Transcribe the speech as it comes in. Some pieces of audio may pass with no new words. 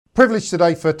Privilege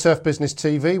today for Turf Business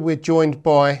TV. We're joined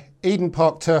by Eden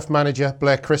Park Turf Manager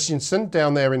Blair Christensen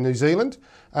down there in New Zealand.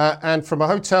 And from a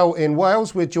hotel in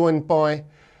Wales, we're joined by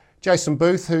Jason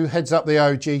Booth, who heads up the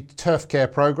OG Turf Care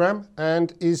Programme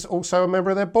and is also a member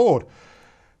of their board.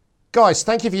 Guys,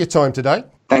 thank you for your time today.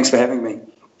 Thanks for having me.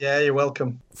 Yeah, you're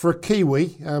welcome. For a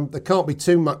Kiwi, there can't be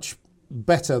too much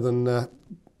better than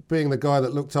being the guy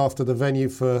that looked after the venue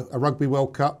for a Rugby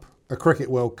World Cup, a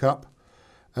Cricket World Cup,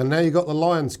 and now you've got the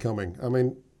Lions coming. I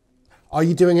mean, are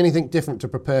you doing anything different to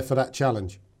prepare for that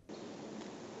challenge?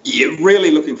 Yeah,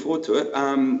 really looking forward to it.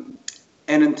 And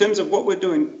in terms of what we're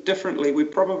doing differently,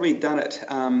 we've probably done it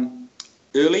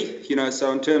early,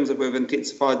 so in terms of we've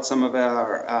intensified some of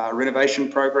our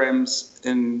renovation programs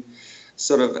in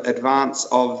sort of advance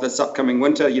of this upcoming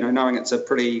winter, knowing it's a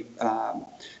pretty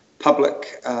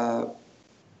public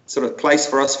sort of place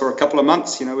for us for a couple of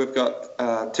months. We've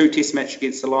got 2 test matches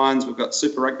against the Lions. We've got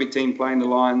Super Rugby team playing the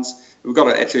Lions. We've got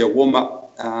actually a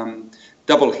warm-up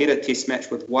double-header test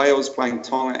match with Wales playing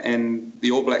Tonga and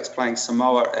the All Blacks playing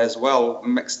Samoa as well,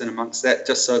 mixed in amongst that,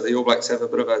 just so the All Blacks have a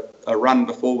bit of a run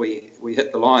before we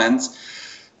hit the Lions.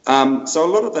 So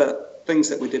a lot of the things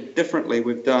that we did differently,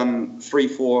 we've done 3,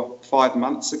 4, 5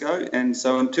 months ago. And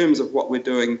so in terms of what we're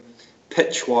doing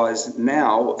pitch-wise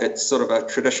now, it's sort of a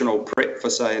traditional prep for,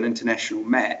 say, an international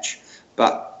match.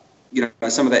 But,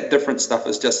 some of that different stuff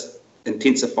is just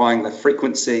intensifying the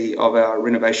frequency of our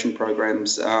renovation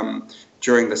programs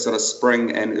during the sort of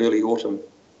spring and early autumn.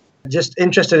 Just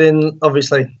interested in,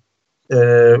 obviously,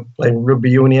 playing rugby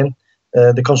union,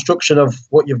 the construction of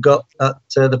what you've got at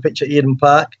the pitch at Eden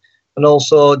Park, and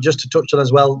also just to touch on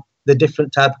as well, the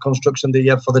different type of construction that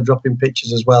you have for the drop-in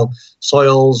pitches as well,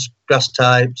 soils, grass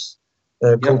types,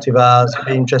 cultivars. It'd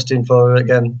be interesting for,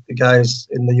 again, the guys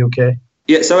in the UK.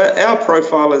 Yeah, so our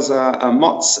profile is a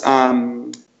MOTS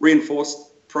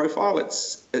reinforced profile.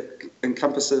 It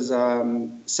encompasses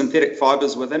synthetic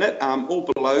fibres within it, all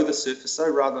below the surface, so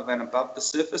rather than above the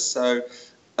surface. So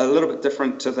a little bit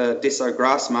different to the Deso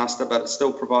Grassmaster, but it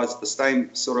still provides the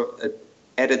same sort of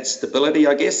added stability,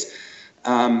 I guess.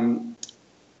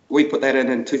 We put that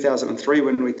in 2003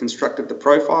 when we constructed the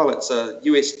profile. It's a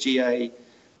USGA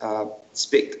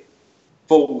spec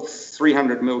full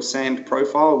 300mm sand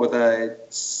profile with a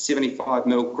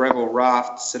 75mm gravel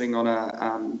raft sitting on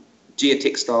a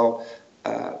geotextile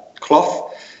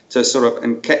cloth to sort of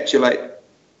encapsulate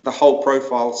the whole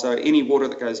profile. So any water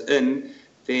that goes in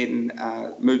then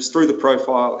moves through the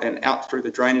profile and out through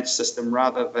the drainage system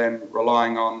rather than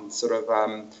relying on sort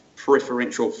of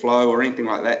preferential flow or anything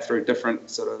like that through different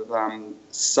sort of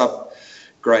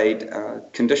sub-grade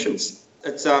conditions.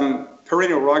 It's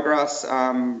perennial ryegrass,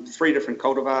 3 different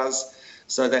cultivars,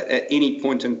 so that at any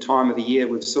point in time of the year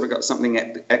we've sort of got something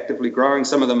actively growing.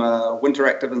 Some of them are winter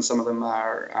active and some of them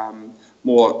are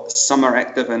more summer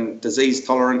active and disease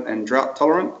tolerant and drought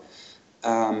tolerant.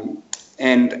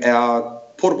 And our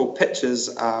portable pitches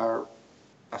are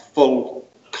a full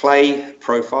clay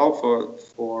profile for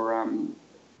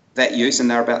that use, and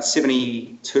they're about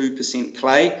 72%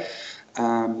 clay.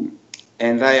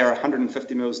 And they are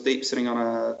 150 mils deep, sitting on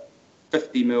a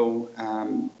 50 mil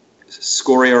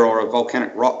scoria or a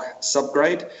volcanic rock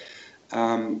subgrade.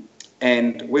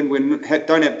 And when we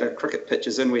don't have the cricket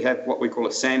pitches in, we have what we call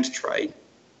a sand tray,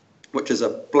 which is a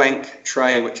blank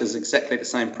tray, which is exactly the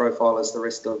same profile as the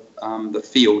rest of the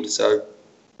field. So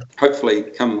hopefully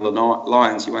come the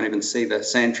Lions, you won't even see the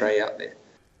sand tray out there.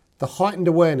 The heightened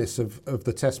awareness of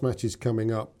the test matches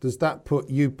coming up, does that put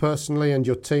you personally and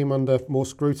your team under more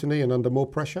scrutiny and under more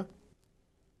pressure?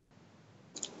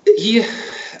 Yeah,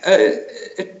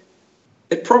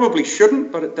 it probably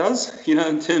shouldn't, but it does,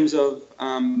 in terms of,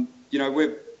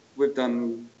 we've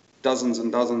done dozens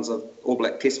and dozens of All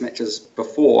Black test matches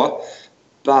before,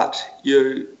 but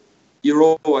you're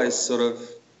always sort of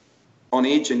on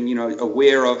edge and,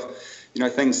 aware of,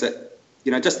 things that,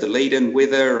 just the lead-in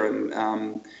weather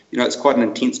and, it's quite an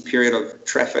intense period of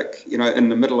traffic, in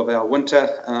the middle of our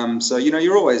winter. So,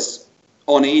 you're always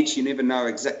on edge. You never know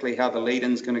exactly how the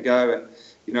lead-in's going to go. And,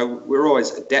 we're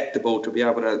always adaptable to be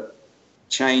able to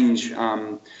change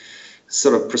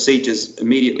sort of procedures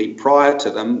immediately prior to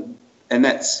them. And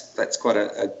that's quite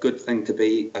a good thing to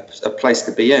be, a place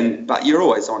to be in. But you're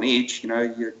always on edge.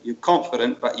 You're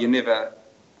confident, but you're never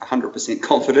 100%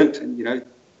 confident. And,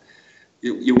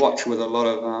 you watch with a lot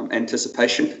of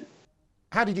anticipation.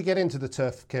 How did you get into the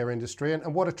turf care industry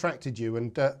and what attracted you?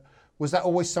 And was that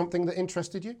always something that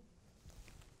interested you?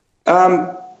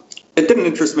 It didn't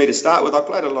interest me to start with. I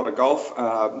played a lot of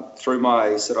golf through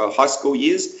my sort of high school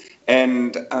years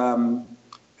and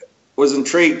was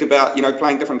intrigued about,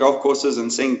 playing different golf courses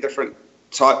and seeing different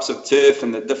types of turf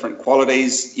and the different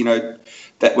qualities,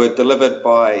 that were delivered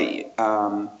by,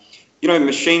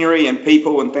 machinery and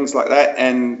people and things like that.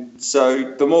 And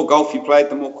so the more golf you played,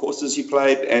 the more courses you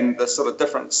played, and the sort of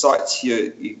different sites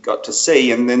you got to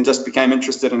see, and then just became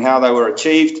interested in how they were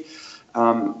achieved.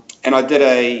 And I did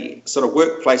a sort of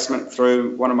work placement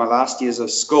through one of my last years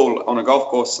of school on a golf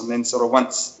course, and then sort of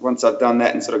once I'd done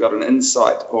that and sort of got an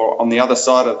insight, or on the other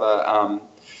side of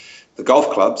the golf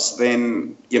clubs,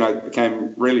 then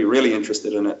became really, really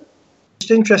interested in it. It's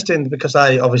interesting because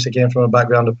I obviously came from a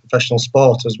background of professional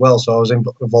sport as well, so I was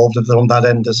involved on that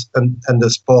end of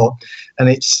sport, and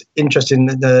it's interesting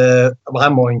that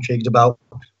I'm more intrigued about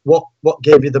what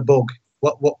gave you the bug.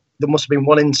 What there must have been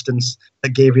one instance that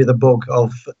gave you the bug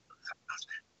of that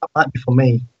might be for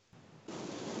me.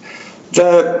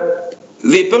 The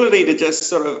ability to just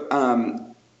sort of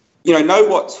know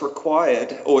what's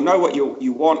required, or know what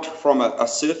you want from a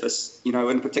surface,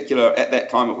 in particular at that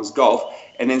time it was golf,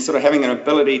 and then sort of having an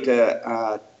ability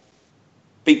to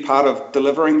be part of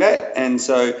delivering that. And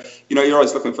so, you're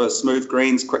always looking for smooth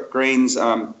greens, quick greens,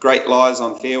 great lies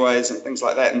on fairways and things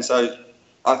like that. And so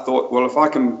I thought, well, if I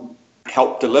can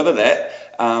help deliver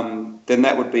that, then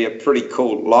that would be a pretty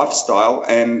cool lifestyle,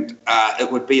 and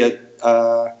it would be a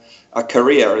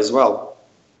career as well.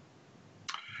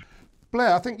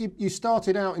 Blair, I think you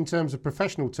started out in terms of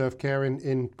professional turf care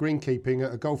in greenkeeping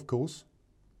at a golf course.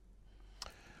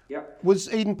 Yeah.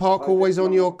 Was Eden Park always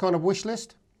on your kind of wish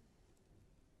list?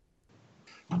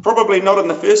 Probably not in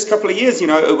the first couple of years.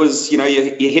 It was, you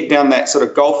head down that sort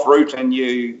of golf route, and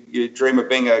you dream of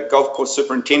being a golf course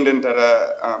superintendent at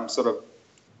a sort of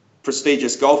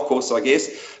prestigious golf course, I guess.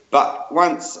 But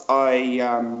once I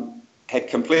had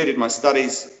completed my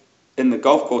studies in the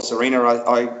golf course arena,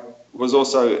 I was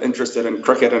also interested in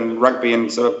cricket and rugby, and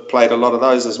sort of played a lot of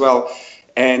those as well,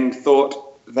 and thought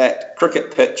that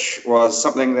cricket pitch was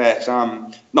something that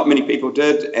not many people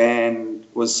did and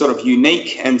was sort of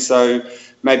unique. And so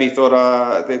maybe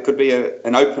thought there could be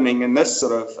an opening in this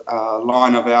sort of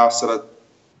line of our sort of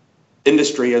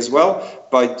industry as well,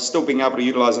 by still being able to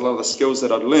utilise a lot of the skills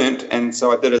that I'd learnt. And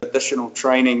so I did additional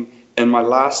training in my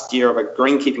last year of a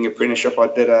greenkeeping apprenticeship. I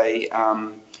did a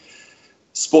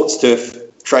sports turf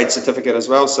trade certificate as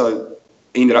well, so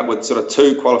ended up with sort of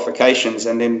 2 qualifications.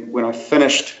 And then when I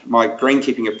finished my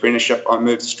greenkeeping apprenticeship, I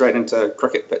moved straight into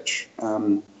cricket pitch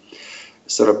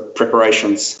sort of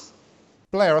preparations.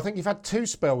 Blair, I think you've had 2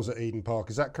 spells at Eden Park,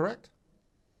 is that correct?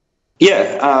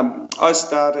 Yeah, I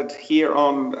started here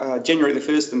on January the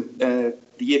 1st in the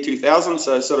year 2000,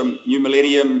 so sort of new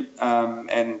millennium,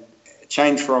 and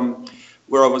change from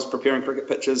where I was preparing cricket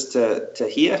pitches to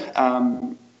here.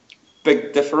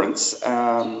 Big difference,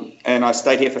 and I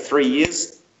stayed here for 3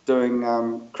 years doing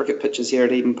cricket pitches here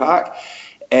at Eden Park,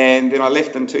 and then I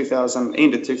left in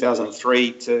end of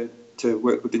 2003 to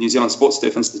work with the New Zealand Sports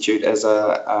Turf Institute as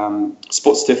a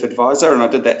sports turf advisor, and I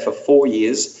did that for 4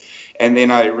 years, and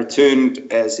then I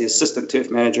returned as the assistant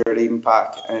turf manager at Eden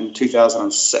Park in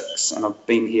 2006, and I've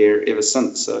been here ever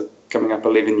since, so coming up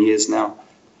 11 years now.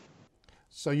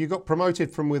 So you got promoted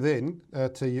from within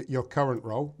to your current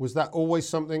role. Was that always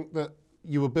something that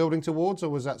you were building towards, or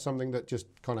was that something that just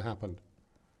kind of happened?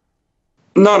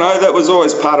 No, that was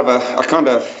always part of I kind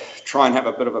of try and have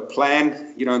a bit of a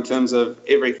plan, in terms of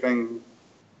everything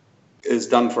is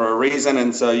done for a reason.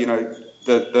 And so,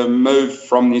 the move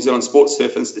from New Zealand Sports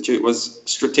Turf Institute was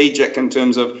strategic in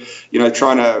terms of,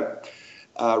 trying to,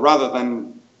 rather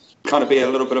than kind of be a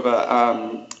little bit of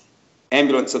a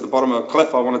ambulance at the bottom of a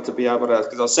cliff, I wanted to be able to,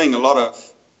 because I was seeing a lot of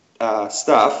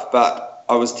stuff, but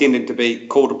I was tending to be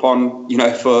called upon,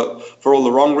 for all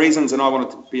the wrong reasons, and I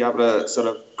wanted to be able to sort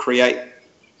of create,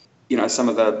 some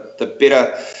of the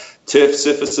better turf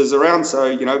surfaces around. So,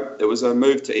 it was a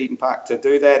move to Eden Park to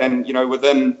do that, and,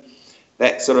 within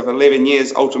that sort of 11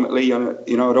 years, ultimately, I'd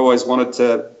always wanted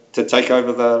to take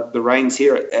over the reins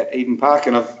here at Eden Park,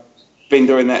 and I've been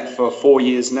doing that for 4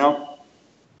 years now.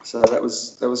 So that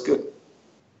was good.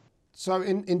 So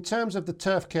in terms of the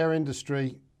turf care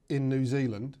industry in New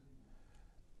Zealand,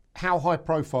 how high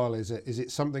profile is it? Is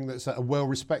it something that's a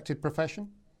well-respected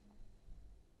profession?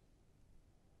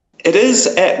 It is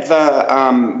at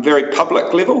the very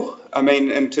public level. I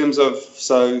mean, in terms of,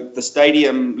 the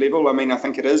stadium level, I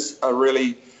think it is a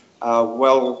really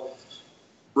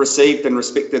well-received and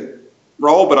respected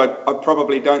role, but I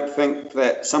probably don't think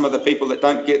that some of the people that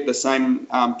don't get the same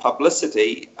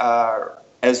publicity are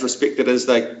as respected as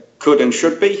they could and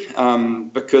should be,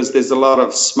 because there's a lot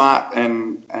of smart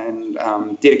and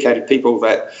dedicated people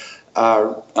that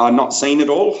are not seen at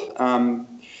all.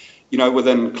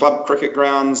 within club cricket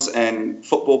grounds and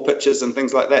football pitches and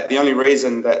things like that. The only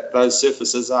reason that those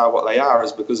surfaces are what they are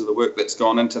is because of the work that's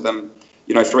gone into them,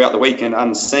 throughout the weekend,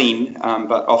 unseen,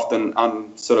 but often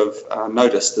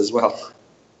noticed as well.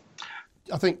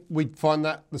 I think we'd find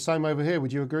that the same over here.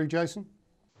 Would you agree, Jason?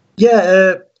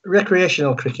 Yeah,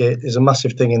 recreational cricket is a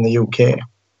massive thing in the UK,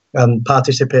 and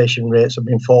participation rates have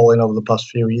been falling over the past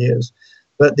few years.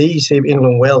 But the EC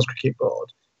England Wales Cricket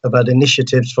Board have had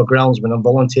initiatives for groundsmen and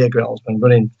volunteer groundsmen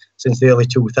running since the early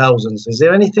 2000s. Is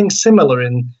there anything similar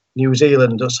in New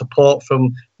Zealand, or support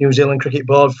from New Zealand Cricket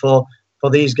Board for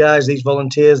these guys, these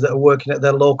volunteers that are working at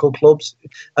their local clubs?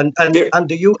 And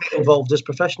do you get involved as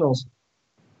professionals?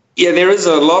 Yeah, there is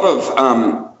a lot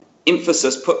of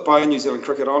emphasis put by New Zealand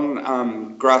Cricket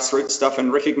on grassroots stuff,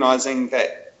 and recognising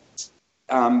that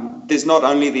there's not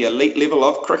only the elite level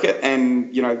of cricket,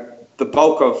 and the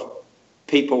bulk of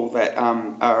people that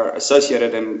are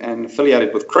associated and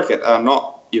affiliated with cricket are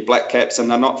not your black caps,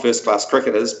 and they're not first class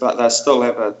cricketers, but they still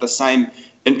have the same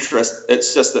interest.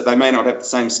 It's just that they may not have the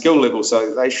same skill level,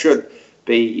 so they should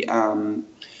be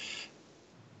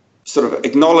sort of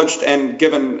acknowledged and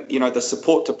given the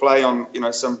support to play on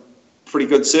some pretty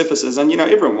good surfaces. And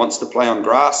everyone wants to play on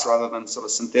grass rather than sort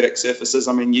of synthetic surfaces.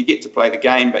 I mean, you get to play the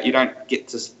game, but you don't get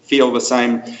to feel the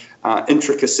same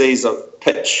intricacies of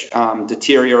pitch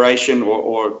deterioration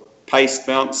or pace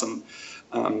bounce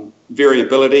and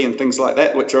variability and things like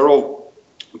that, which are all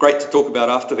great to talk about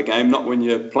after the game, not when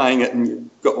you're playing it and you've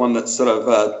got one that's sort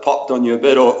of popped on you a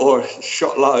bit or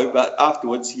shot low. But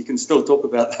afterwards, you can still talk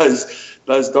about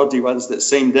those dodgy ones that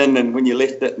seamed in and when you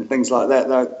left it and things like that.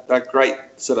 They're great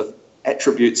sort of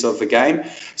attributes of the game.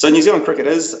 So New Zealand Cricket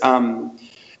is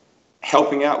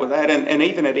helping out with that. And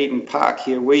even at Eden Park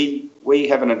here, we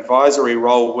have an advisory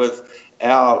role with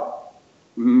our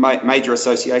major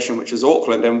association, which is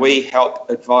Auckland, and we help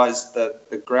advise the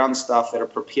ground staff that are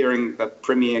preparing the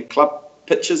premier club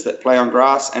pitches that play on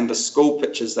grass and the school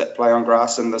pitches that play on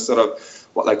grass, and the sort of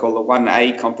what they call the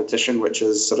 1A competition, which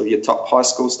is sort of your top high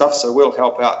school stuff. So we'll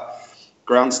help out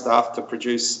ground staff to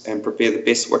produce and prepare the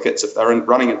best wickets. If they're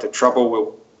running into trouble,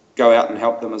 we'll go out and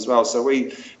help them as well. So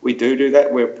we do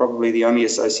that. We're probably the only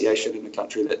association in the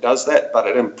country that does that, but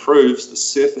it improves the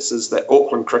surfaces that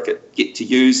Auckland Cricket get to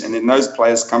use, and then those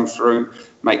players come through,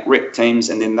 make rep teams,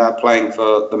 and then they're playing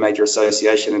for the major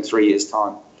association in 3 years'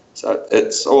 time. So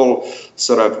it's all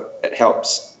it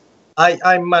helps.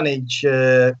 I manage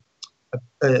a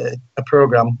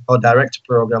program, or direct a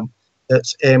program,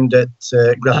 that's aimed at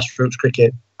grassroots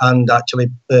cricket and actually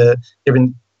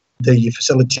giving the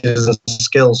facilities and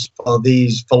skills for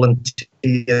these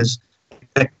volunteers,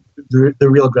 the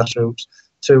real grassroots,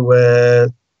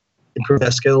 to improve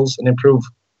their skills and improve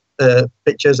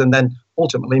pitches, and then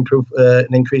ultimately improve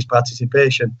and increase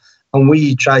participation. And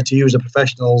we try to use the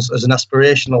professionals as an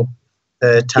aspirational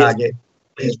target,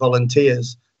 these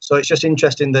volunteers. So it's just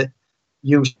interesting that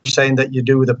you saying that you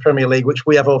do the Premier League, which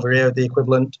we have over here, the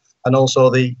equivalent, and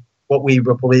also what we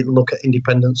probably look at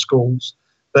independent schools.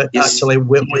 But actually,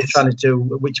 we're trying to do,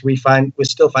 which we're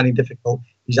still finding difficult,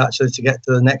 is actually to get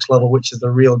to the next level, which is the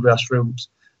real grassroots.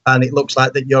 And it looks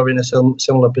like that you're in a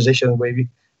similar position where,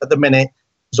 at the minute,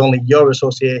 there's only your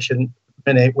association at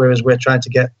the minute, whereas we're trying to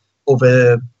get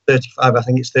over 35, I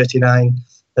think it's 39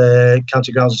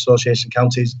 county grounds association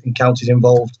counties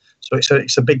involved. So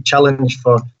it's a big challenge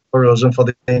for us and for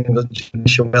the English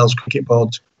and Wales Cricket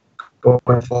Board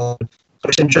going forward. So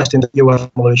it's interesting that you have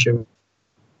a similar issue.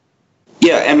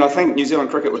 Yeah, and I think New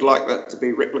Zealand Cricket would like that to be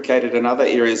replicated in other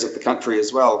areas of the country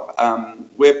as well.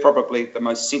 We're probably the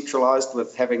most centralised,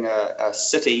 with having a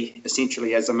city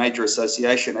essentially as a major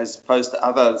association, as opposed to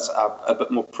others are a bit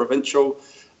more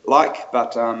provincial-like.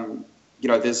 But,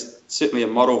 there's certainly a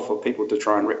model for people to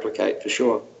try and replicate for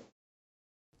sure.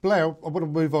 Blair, I want to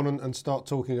move on and start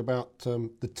talking about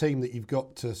the team that you've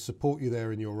got to support you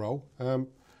there in your role.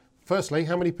 Firstly,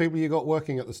 how many people you got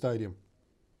working at the stadium?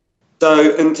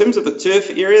 So in terms of the turf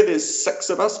area, there's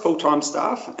 6 of us full-time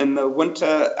staff. In the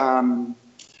winter,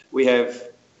 we have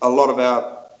a lot of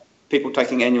our people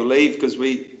taking annual leave, because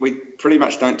we pretty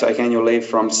much don't take annual leave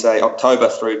from, say, October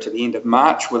through to the end of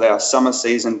March, with our summer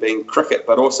season being cricket,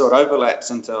 but also it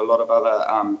overlaps into a lot of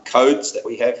other codes that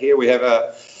we have here. We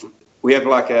have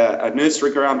like a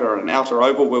nursery ground or an outer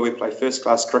oval where we play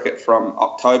first-class cricket from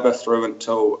October through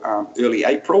until early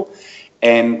April.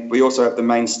 And we also have the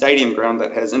main stadium ground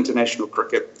that has international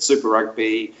cricket, Super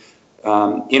Rugby,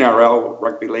 NRL,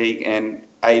 Rugby League and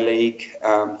A-League,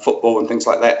 football and things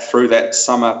like that through that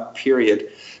summer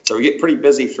period. So we get pretty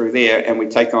busy through there, and we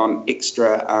take on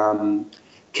extra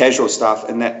casual staff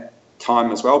in that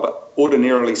time as well. But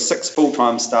ordinarily 6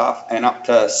 full-time staff and up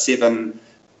to 7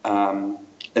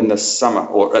 in the summer,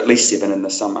 or at least 7 in the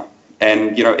summer.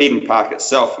 And, Eden Park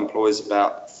itself employs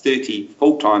about 30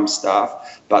 full-time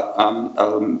staff, but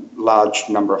a large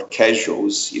number of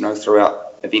casuals,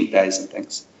 throughout event days and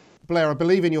things. Blair, I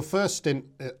believe in your first stint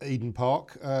at Eden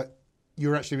Park, you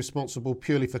were actually responsible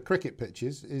purely for cricket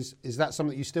pitches. Is that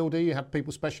something you still do? You have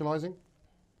people specialising?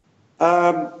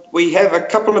 We have a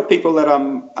couple of people that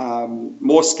are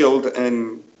more skilled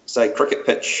in, say, cricket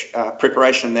pitch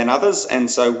preparation than others, and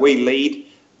so we lead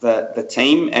the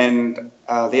team, and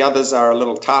the others are a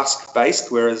little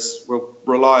task-based, whereas we'll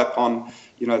rely upon,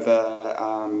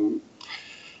 the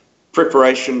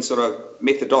preparation sort of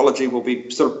methodology will be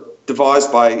sort of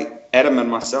devised by Adam and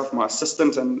myself, my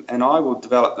assistant, and I will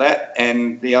develop that,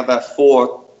 and the other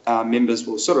 4 members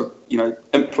will sort of,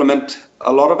 implement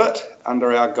a lot of it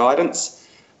under our guidance.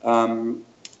 And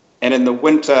in the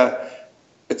winter,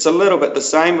 it's a little bit the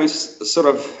same. With sort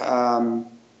of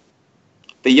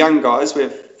the young guys. We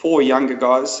have 4 younger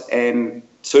guys and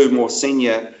 2 more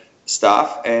senior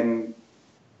staff, and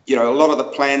a lot of the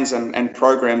plans and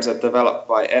programs are developed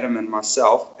by Adam and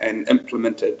myself and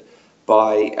implemented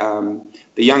by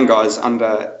the young guys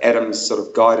under Adam's sort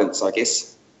of guidance, I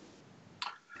guess.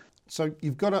 So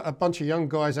you've got a bunch of young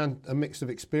guys and a mix of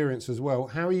experience as well.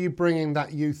 How are you bringing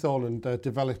that youth on and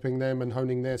developing them and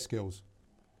honing their skills?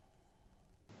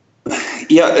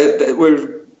 Yeah,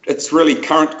 it's really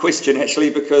current question actually,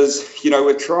 because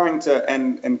we're trying to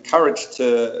and encourage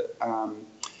to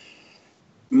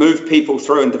move people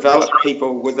through and develop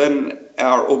people within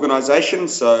our organisation.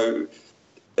 So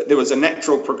there was a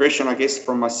natural progression, I guess,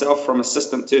 from myself from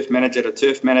assistant turf manager to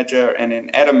turf manager, and then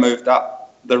Adam moved up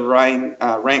the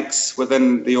ranks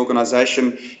within the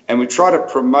organisation, and we try to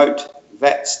promote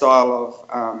that style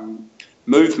of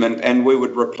movement, and we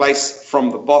would replace from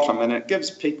the bottom, and it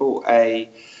gives people a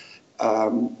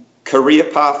career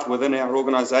path within our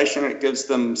organisation. It gives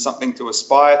them something to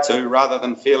aspire to, rather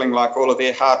than feeling like all of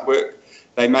their hard work,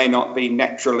 they may not be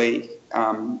naturally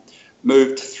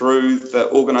moved through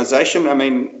the organisation. I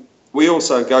mean, we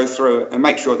also go through and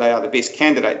make sure they are the best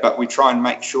candidate, but we try and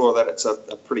make sure that it's a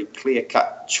pretty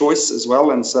clear-cut choice as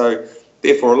well. And so,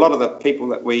 therefore, a lot of the people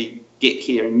that we get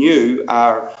here new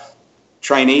are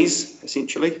trainees,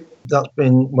 essentially. That's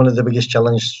been one of the biggest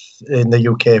challenges in the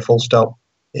UK, full stop,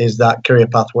 is that career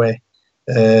pathway.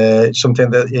 It's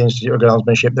something that the Institute of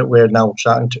Groundsmanship that we're now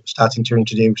starting to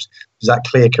introduce, is that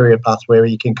clear career pathway where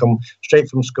you can come straight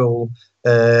from school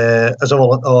as a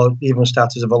or even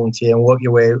start as a volunteer and work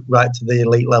your way right to the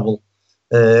elite level,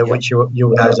 which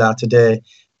you guys are today.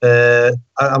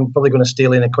 I'm probably going to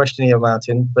steal in a question here,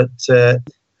 Martin, but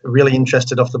really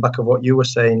interested off the back of what you were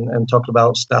saying and talking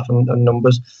about staff and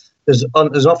numbers. There's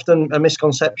often a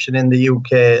misconception in the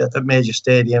UK at major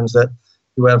stadiums that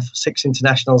you have 6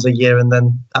 internationals a year and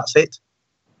then that's it.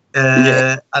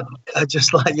 I'd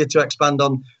just like you to expand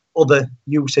on other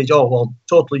usage,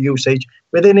 total usage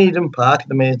within Eden Park,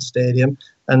 the main stadium,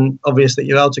 and obviously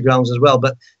your outer grounds as well,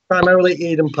 but primarily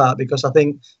Eden Park, because I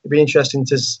think it'd be interesting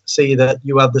to see that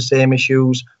you have the same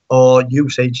issues or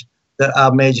usage that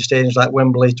our major stadiums like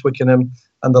Wembley, Twickenham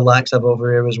and the likes have over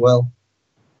here as well.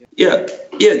 Yeah,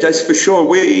 Jace, for sure.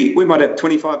 We might have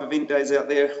 25 event days out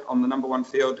there on the number 1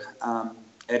 field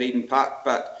at Eden Park,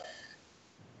 but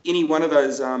any one of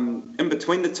those in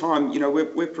between the time,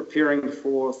 we're preparing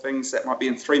for things that might be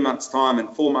in 3 months' time and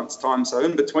 4 months' time. So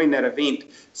in between that event,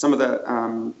 some of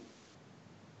the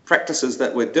practices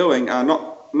that we're doing are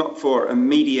not for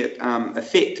immediate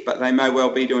effect, but they may well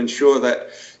be to ensure that,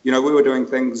 we were doing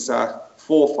things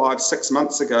 4, 5, 6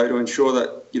 months ago to ensure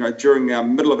that, during our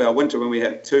middle of our winter when we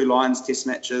have 2 Lions test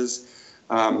matches,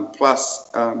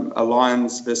 plus a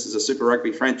Lions versus a Super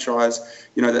Rugby franchise,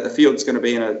 that the field's going to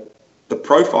be in the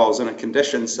profile's in a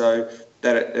condition so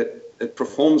that it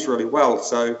performs really well.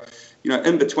 So,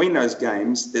 in between those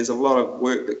games, there's a lot of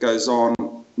work that goes on,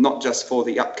 not just for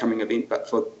the upcoming event, but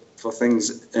for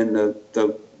things in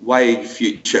the way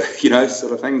future,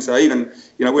 sort of thing. So even,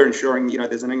 we're ensuring,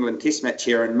 there's an England test match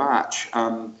here in March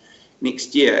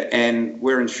next year, and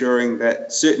we're ensuring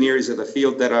that certain areas of the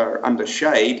field that are under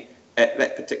shade at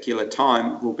that particular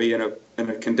time will be in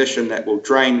a condition that will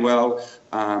drain well,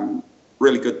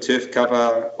 really good turf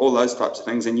cover, all those types of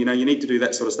things. And, you need to do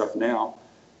that sort of stuff now.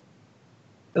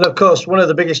 And of course, one of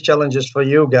the biggest challenges for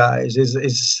you guys is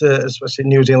especially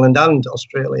New Zealand and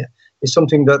Australia, is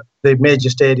something that the major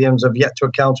stadiums have yet to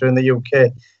encounter in the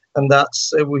UK. And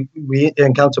that's, we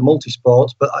encounter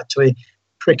multi-sports, but actually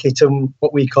cricket and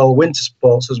what we call winter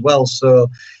sports as well.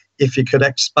 So if you could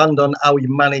expand on how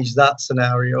you manage that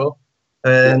scenario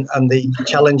and the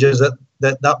challenges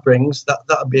that brings,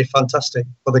 that'd be fantastic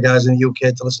for the guys in the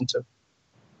UK to listen to.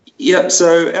 Yeah,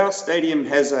 so our stadium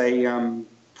has a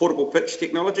portable pitch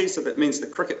technology, so that means the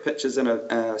cricket pitch is in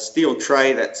a steel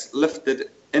tray that's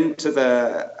lifted into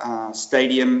the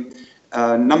stadium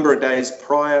a number of days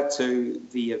prior to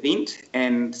the event.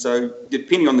 And so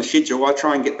depending on the schedule, I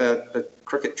try and get the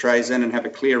cricket trays in and have a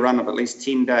clear run of at least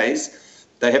 10 days.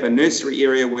 They have a nursery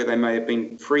area where they may have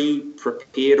been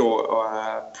pre-prepared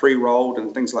or pre-rolled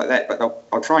and things like that, but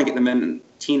I'll try and get them in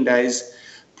 10 days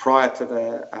prior to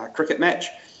the cricket match.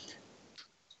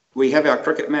 We have our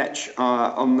cricket match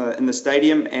in the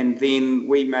stadium, and then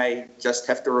we may just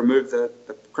have to remove the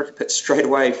cricket pitch straight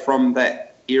away from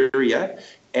that area,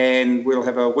 and we'll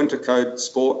have a winter code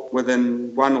sport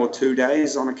within 1 or 2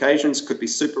 days on occasions. Could be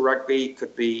Super Rugby,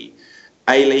 could be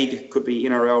A-League, could be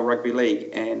NRL Rugby League,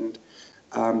 and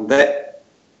that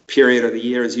period of the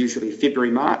year is usually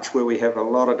February, March, where we have a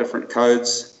lot of different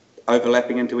codes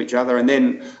overlapping into each other, and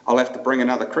then I'll have to bring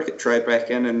another cricket tray back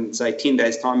in and say 10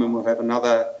 days time, and we'll have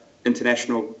another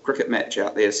international cricket match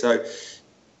out there. So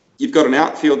you've got an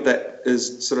outfield that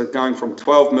is sort of going from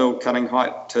 12 mil cutting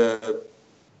height to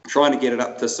trying to get it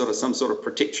up to sort of some sort of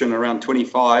protection around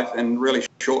 25 in really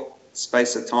short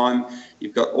space of time.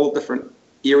 You've got all different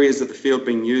areas of the field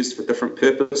being used for different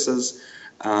purposes.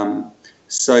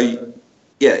 So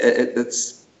yeah,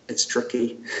 it's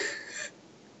tricky.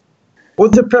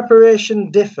 Would the preparation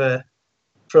differ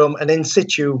from an in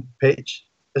situ pitch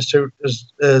as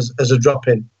a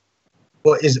drop-in?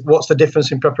 What's the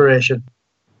difference in preparation?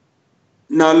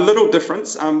 No, little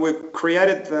difference. We've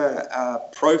created the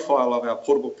profile of our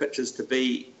portable pitches to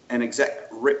be an exact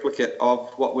replicate of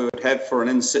what we would have for an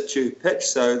in situ pitch.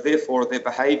 So therefore, their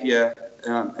behaviour,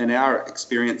 in our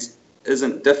experience,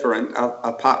 isn't different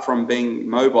apart from being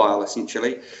mobile,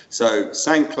 essentially. So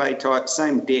same clay type,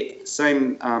 same depth,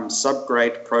 same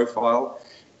subgrade profile.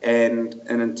 And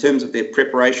in terms of their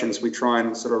preparations, we try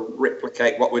and sort of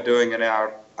replicate what we're doing in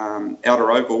our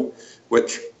outer oval,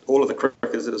 which all of the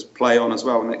cricketers play on as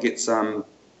well, and that gets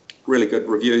really good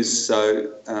reviews.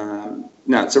 So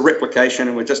no, it's a replication,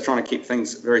 and we're just trying to keep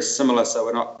things very similar, so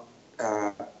we're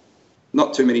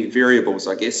not too many variables,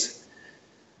 I guess.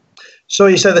 So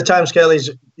you said the timescale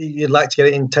is you'd like to get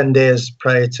it in 10 days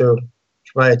prior to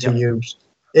use.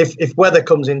 If weather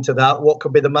comes into that, what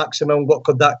could be the maximum? What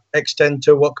could that extend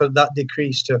to? What could that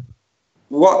decrease to?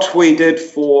 What we did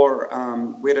for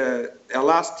our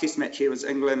last test match here was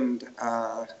England.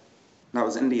 No, it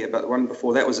was India, but the one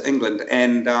before that was England,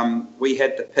 and we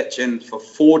had the pitch in for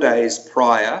 4 days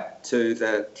prior to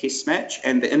the test match,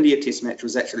 and the India test match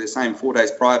was actually the same 4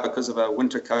 days prior because of a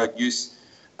winter code use.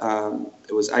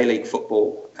 It was A-League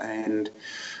football, and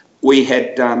we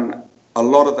had done a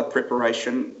lot of the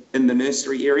preparation in the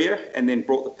nursery area and then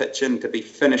brought the pitch in to be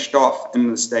finished off in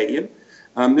the stadium.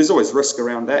 There's always risk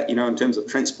around that, in terms of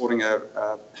transporting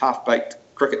a half-baked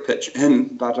cricket pitch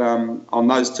in, but on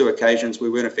those 2 occasions we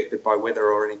weren't affected by weather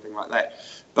or anything like that.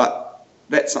 But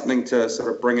that's something to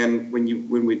sort of bring in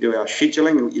when we do our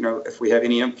scheduling. If we have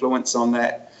any influence on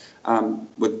that,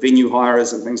 with venue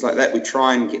hirers and things like that, we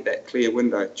try and get that clear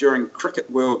window. During Cricket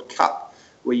World Cup,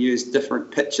 we used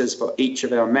different pitches for each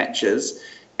of our matches,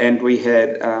 and we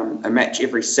had a match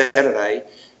every Saturday.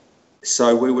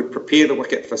 So we would prepare the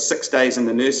wicket for 6 days in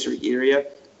the nursery area,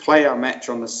 play our match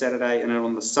on the Saturday, and then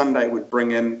on the Sunday we'd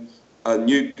bring in a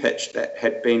new pitch that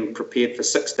had been prepared for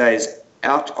 6 days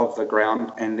out of the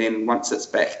ground, and then once it's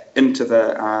back into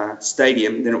the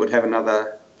stadium, then it would have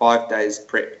another 5 days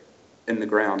prep in the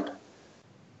ground.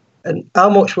 And how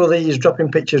much will these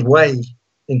drop-in pitches weigh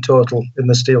in total in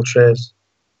the steel trays?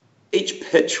 Each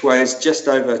pitch weighs just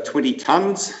over 20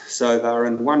 tonnes, so they're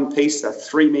in one piece. They're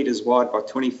 3 metres wide by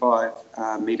 25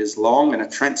 metres long, and a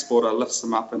transporter lifts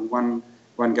them up in one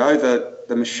go.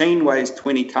 The machine weighs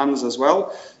 20 tonnes as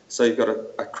well, so you've got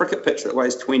a cricket pitch that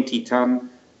weighs 20 tonne,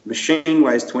 machine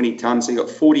weighs 20 tonne, so you've got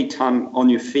 40 tonne on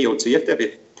your field. So you have to have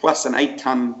it plus an 8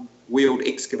 tonne wheeled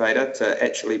excavator to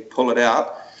actually pull it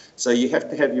out. So you have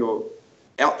to have your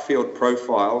outfield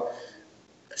profile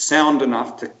sound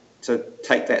enough to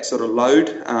take that sort of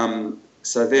load.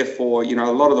 So therefore,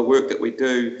 a lot of the work that we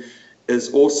do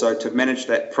is also to manage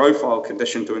that profile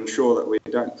condition to ensure that we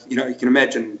don't, you can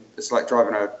imagine it's like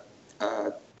driving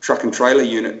a truck and trailer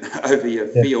unit over your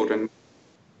field, and,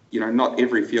 not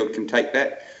every field can take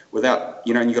that without,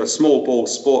 you've got a small ball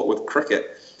sport with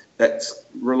cricket that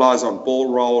relies on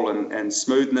ball roll and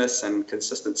smoothness and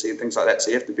consistency and things like that. So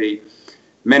you have to be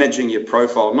managing your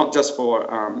profile, not just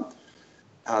for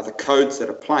the codes that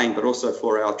are playing, but also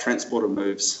for our transporter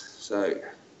moves. So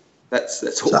that's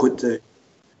what we do.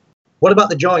 What about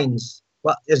the joins?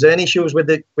 Is there any issues with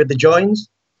the joins?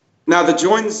 Now the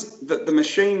joins, the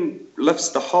machine lifts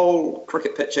the whole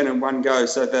cricket pitch in one go.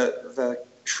 So the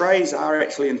trays are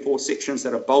actually in 4 sections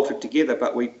that are bolted together,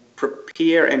 but we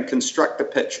prepare and construct the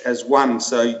pitch as one.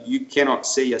 So you cannot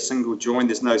see a single join.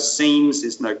 There's no seams,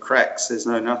 there's no cracks, there's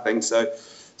no nothing. So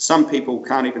some people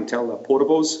can't even tell they're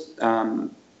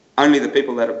portables. Only the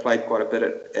people that have played quite a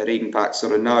bit at Eden Park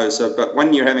sort of know. So, but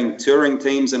when you're having touring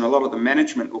teams, and a lot of the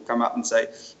management will come up and say,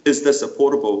 "Is this a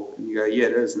portable?" And you go, "Yeah,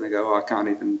 it is." And they go, "Oh, I can't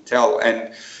even tell."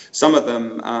 And some of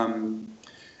them,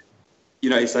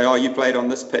 you say, "Oh, you played on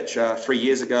this pitch 3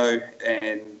 years ago,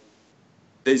 and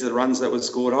these are the runs that were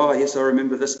scored." "Oh, yes, I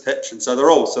remember this pitch." And so they're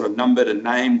all sort of numbered and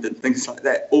named and things like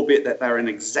that, albeit that they're in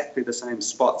exactly the same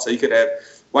spot. So you could have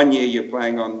 1 year you're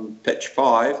playing on pitch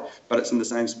 5, but it's in the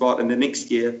same spot. And the next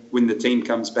year, when the team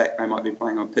comes back, they might be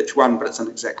playing on pitch 1, but it's in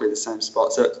exactly the same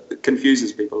spot. So it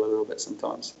confuses people a little bit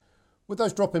sometimes. With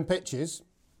those drop-in pitches,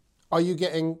 are you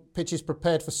getting pitches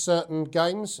prepared for certain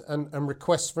games and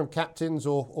requests from captains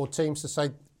or teams to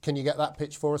say, "Can you get that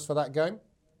pitch for us for that game?"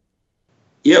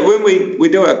 Yeah, when we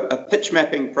do a pitch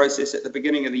mapping process at the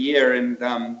beginning of the year,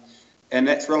 and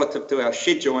that's relative to our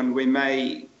schedule, and we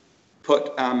may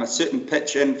put a certain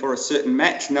pitch in for a certain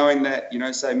match, knowing that,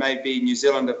 say maybe New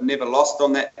Zealand have never lost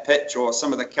on that pitch, or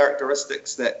some of the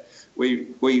characteristics that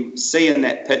we see in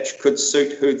that pitch could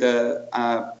suit who the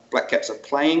Black Caps are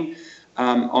playing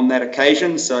on that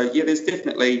occasion. So, yeah, there's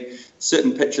definitely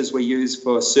certain pitches we use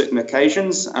for certain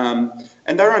occasions, and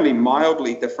they're only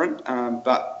mildly different,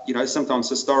 but, sometimes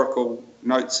historical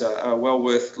notes are well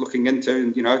worth looking into.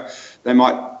 And, they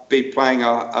might be playing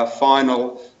a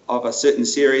final of a certain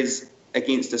series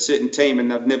against a certain team,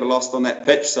 and they've never lost on that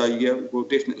pitch. So yeah, we'll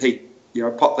definitely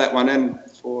pop that one in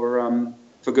for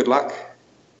good luck.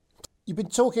 You've been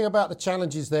talking about the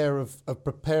challenges there of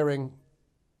preparing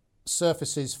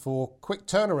surfaces for quick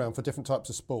turnaround for different types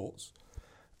of sports.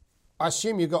 I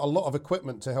assume you've got a lot of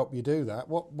equipment to help you do that.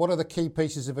 What are the key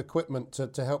pieces of equipment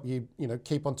to help you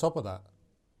keep on top of that?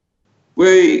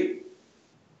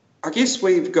 I guess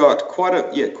we've got quite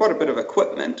a bit of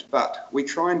equipment, but we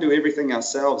try and do everything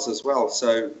ourselves as well.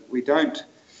 So we don't.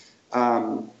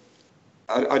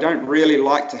 I don't really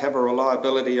like to have a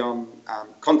reliability on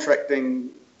contracting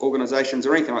organisations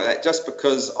or anything like that, just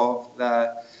because of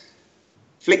the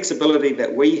flexibility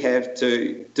that we have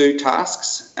to do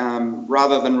tasks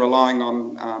rather than relying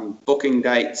on booking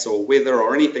dates or weather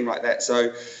or anything like that.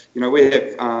 So, we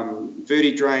have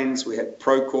Verdi drains, we have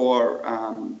Procore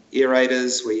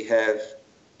aerators, we have,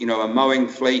 a mowing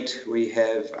fleet, we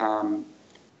have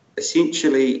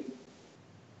essentially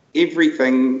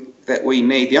everything that we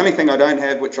need. The only thing I don't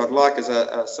have, which I'd like, is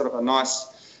a sort of a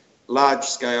nice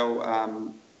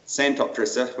large-scale sand top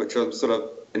dresser, which I'm sort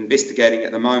of investigating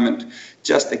at the moment,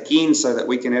 just again so that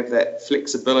we can have that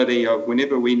flexibility of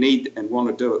whenever we need and want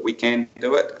to do it, we can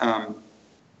do it.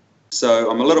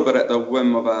 So I'm a little bit at the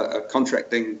whim of a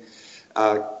contracting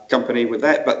company with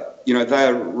that, but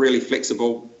they're really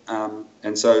flexible,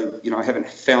 and so I haven't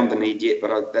found the need yet,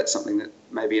 but that's something that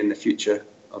maybe in the future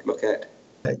I'd look at.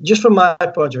 Just from my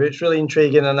point of view, it's really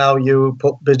intriguing on how you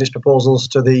put business proposals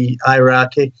to the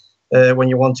hierarchy when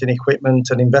you're wanting equipment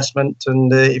and investment,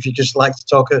 and if you just like to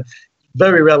talk,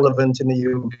 very relevant in the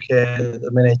UK at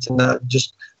the minute, and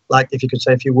just like if you could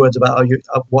say a few words about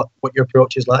how what your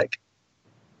approach is like.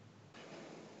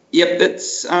 Yep,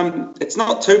 it's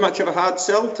not too much of a hard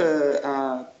sell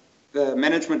to the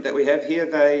management that we have here.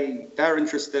 They're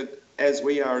interested, as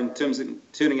we are, in terms of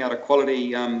turning out a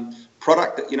quality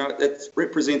product that it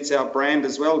represents our brand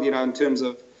as well. In terms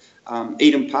of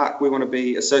Eden Park, we want to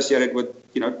be associated with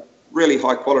really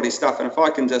high quality stuff. And if I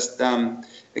can just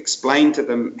explain to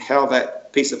them how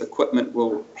that piece of equipment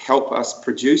will help us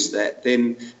produce that,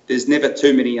 then there's never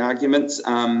too many arguments.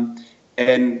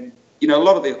 And a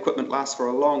lot of the equipment lasts for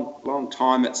a long, long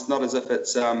time. It's not as if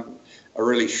it's a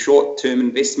really short-term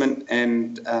investment,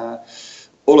 and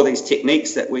all of these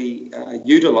techniques that we are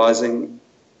utilising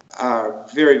are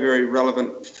very, very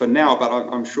relevant for now, but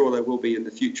I'm sure they will be in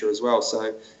the future as well.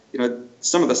 So,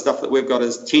 some of the stuff that we've got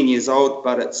is 10 years old,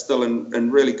 but it's still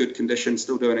in really good condition,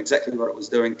 still doing exactly what it was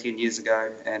doing 10 years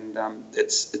ago, and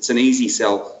it's an easy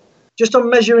sell. Just on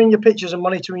measuring your pictures and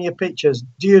monitoring your pictures,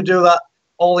 do you do that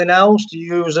all in-house? Do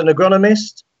you use an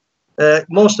agronomist?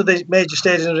 Most of the major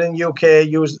stadiums in the UK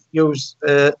use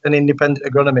an independent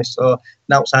agronomist or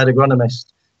an outside agronomist.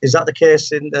 Is that the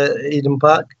case in Eden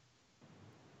Park?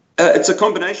 It's a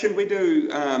combination. We do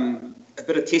a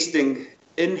bit of testing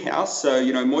in-house, so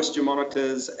moisture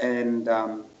monitors and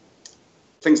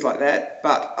things like that.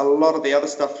 But a lot of the other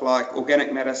stuff, like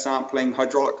organic matter sampling,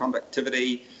 hydraulic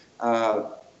conductivity,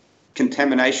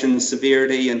 contamination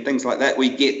severity and things like that, we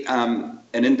get an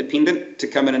independent to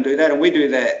come in and do that. And we do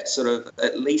that sort of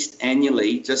at least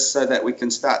annually, just so that we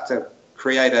can start to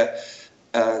create a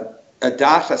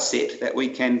data set that we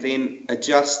can then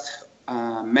adjust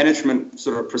management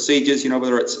sort of procedures,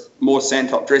 whether it's more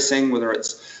sand-top dressing, whether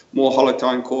it's more hollow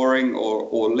tine coring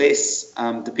or less,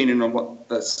 depending on what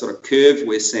the sort of curve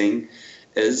we're seeing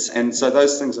is. And so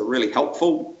those things are really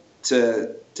helpful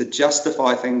to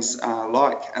justify things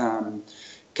like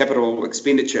capital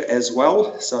expenditure as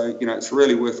well. So, it's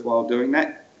really worthwhile doing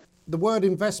that. The word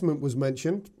investment was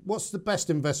mentioned. What's the best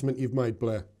investment you've made,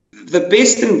 Blair? The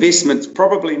best investment's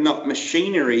probably not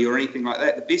machinery or anything like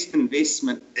that. The best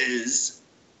investment is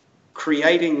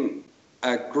creating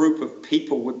a group of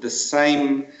people with the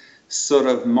same sort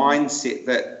of mindset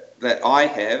that I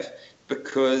have,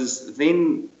 because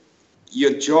then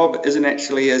your job isn't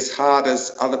actually as hard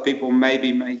as other people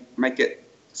maybe make it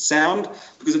sound.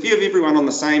 Because if you have everyone on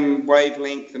the same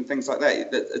wavelength and things like that,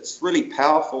 it's really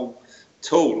powerful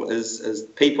tool is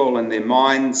people and their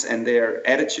minds and their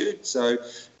attitude. So,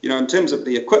 in terms of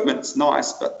the equipment's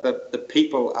nice, but the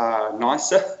people are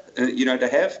nicer, to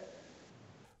have.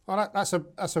 Well,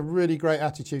 that's a really great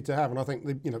attitude to have, and I think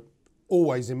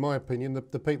always, in my opinion,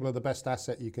 the people are the best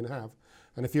asset you can have,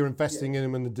 and if you're investing in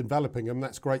them and developing them,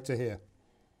 that's great to hear.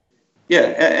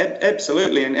 Yeah,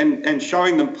 absolutely, and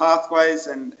showing them pathways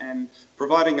and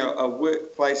providing a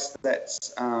workplace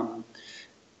that's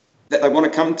that they want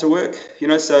to come to work.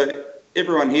 So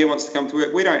everyone here wants to come to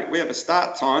work. We have a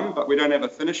start time, but we don't have a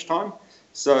finish time.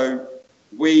 So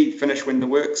we finish when the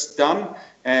work's done,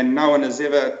 and no one has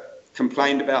ever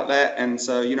complained about that. And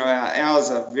so, our hours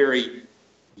are very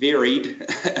varied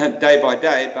day by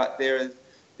day, but there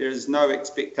is no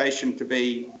expectation to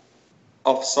be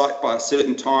off-site by a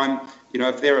certain time.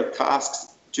 If there are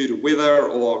tasks due to weather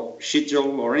or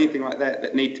schedule or anything like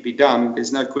that need to be done,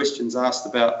 there's no questions asked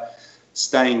about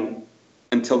staying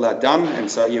until they're done.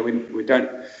 And so, we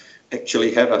don't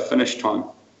actually have a finish time.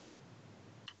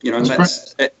 And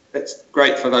that's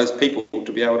great for those people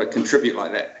to be able to contribute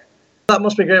like that. That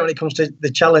must be great when it comes to the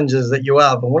challenges that you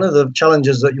have. And one of the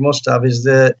challenges that you must have is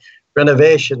the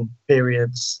renovation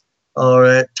periods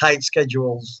or tight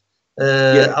schedules.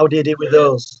 How do you deal with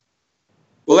those?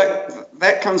 Well,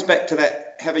 that comes back to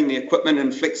that having the equipment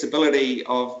and flexibility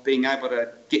of being able to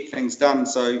get things done.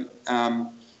 So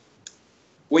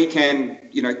we can,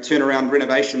 turn around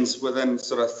renovations within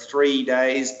sort of 3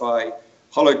 days by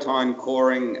hollow tine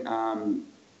coring,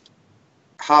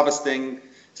 harvesting,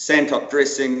 sand-top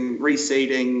dressing,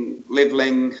 reseeding,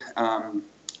 levelling, and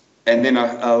then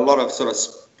a lot of sort of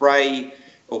spray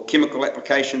or chemical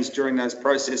applications during those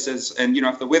processes. And,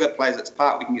 if the weather plays its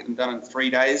part, we can get them done in 3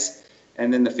 days,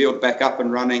 and then the field back up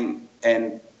and running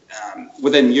and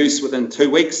within use within 2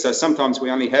 weeks. So sometimes we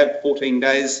only have 14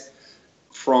 days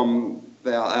from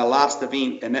our last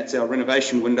event, and that's our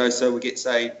renovation window. So we get,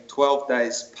 say, 12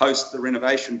 days post the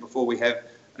renovation before we have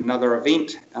another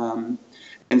event.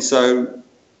 And so,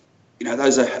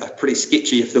 those are pretty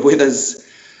sketchy if the weather's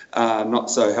not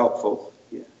so helpful.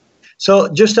 Yeah. So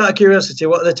just out of curiosity,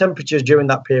 what are the temperatures during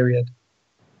that period?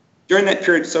 During that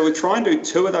period, so we try and do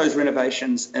 2 of those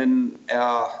renovations in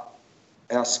our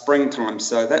springtime.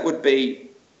 So that would be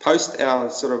post our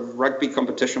sort of rugby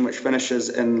competition, which finishes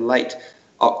in late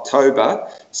October.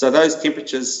 So those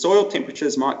temperatures, soil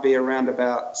temperatures might be around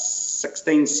about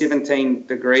 16, 17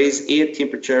 degrees. Air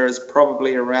temperature is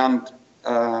probably around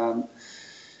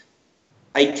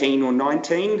 18 or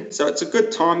 19. So it's a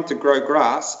good time to grow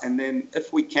grass. And then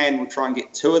if we can, we'll try and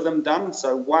get 2 of them done.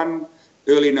 So one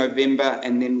early November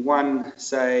and then one,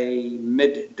 say,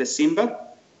 mid-December,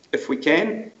 if we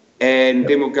can. And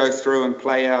then we'll go through and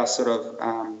play our sort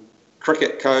of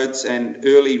cricket codes and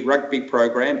early rugby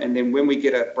program. And then when we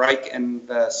get a break in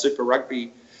the Super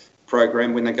Rugby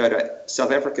program, when they go to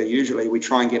South Africa, usually we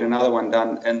try and get another one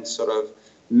done in sort of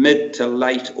mid to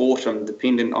late autumn,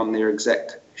 depending on their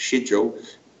exact schedule.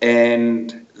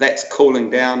 And that's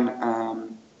cooling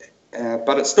down,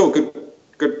 but it's still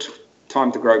good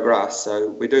time to grow grass. So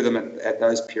we do them at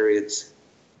those periods.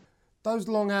 Those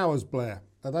long hours, Blair,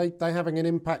 are they having an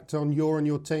impact on your and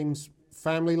your team's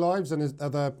family lives, and are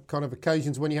there kind of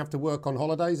occasions when you have to work on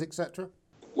holidays, etc.?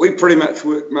 We pretty much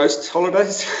work most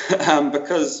holidays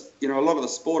because a lot of the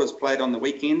sport is played on the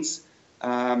weekends.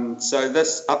 So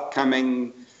this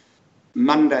upcoming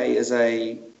Monday is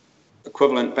a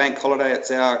equivalent bank holiday. It's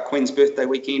our Queen's birthday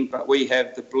weekend, but we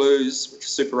have the Blues, which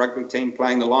is Super Rugby team,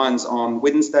 playing the Lions on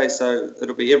Wednesday. So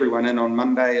it'll be everyone in on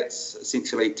Monday. It's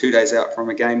essentially 2 days out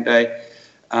from a game day.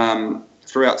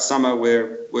 Throughout summer,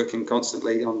 we're working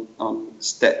constantly on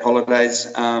stat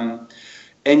holidays.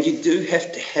 And you do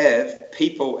have to have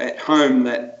people at home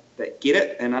that get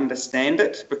it and understand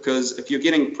it, because if you're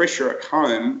getting pressure at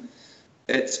home,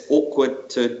 it's awkward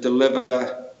to deliver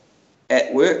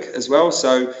at work as well.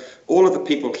 So all of the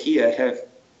people here have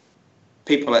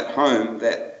people at home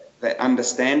that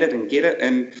understand it and get it.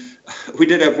 And we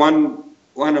did have one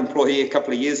employee a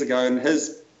couple of years ago, and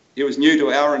he was new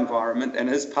to our environment, and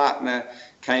his partner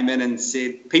came in and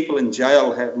said, people in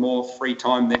jail have more free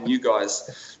time than you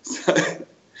guys. So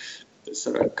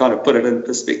sort of kind of put it in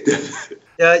perspective.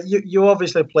 Yeah, you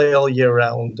obviously play all year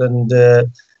round, and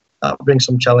that brings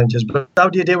some challenges. But how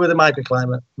do you deal with the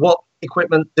microclimate? What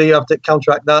equipment do you have to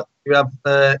counteract that? Do you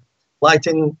have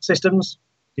lighting systems?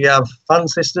 Do you have fan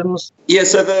systems? Yeah,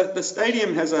 so the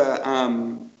stadium has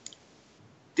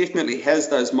definitely has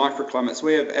those microclimates.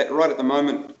 Right at the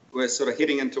moment, we're sort of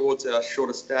heading in towards our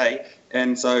shortest day,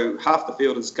 and so half the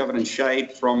field is covered in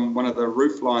shade from one of the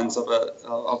roof lines of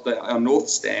our north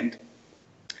stand.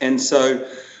 And so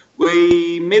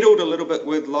we meddled a little bit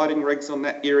with lighting rigs on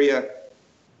that area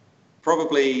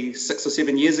probably 6 or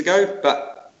 7 years ago,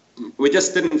 but we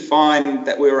just didn't find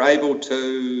that we were able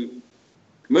to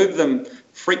move them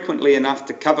frequently enough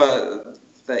to cover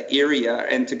the area,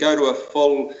 and to go to a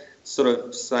full sort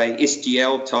of, say,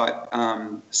 SGL type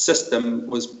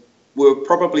system we're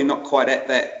probably not quite at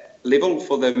that level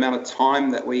for the amount of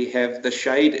time that we have the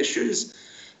shade issues.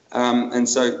 And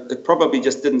so it probably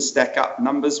just didn't stack up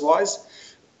numbers wise.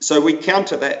 So we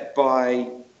counter that by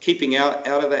keeping out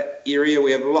of that area.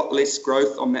 We have a lot less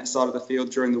growth on that side of the field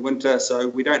during the winter, so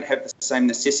we don't have the same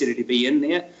necessity to be in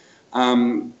there.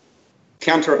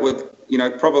 Counter it with,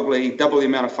 probably double the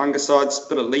amount of fungicides,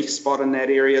 bit of leaf spot in that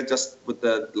area, just with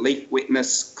the leaf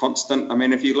wetness constant. I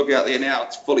mean, if you look out there now,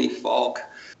 it's fully fog.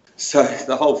 So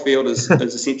the whole field is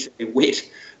essentially wet.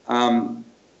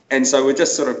 And so we're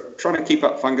just sort of trying to keep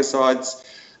up fungicides,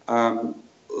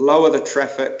 lower the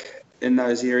traffic in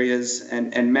those areas,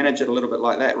 and manage it a little bit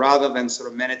like that, rather than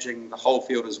sort of managing the whole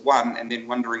field as one and then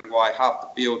wondering why half the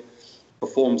field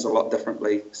performs a lot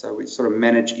differently. So we sort of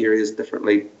manage areas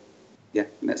differently. Yeah,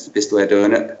 and that's the best way of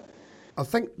doing it. I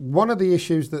think one of the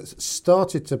issues that's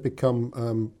started to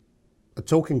become a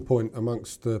talking point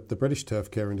amongst the British turf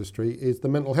care industry is the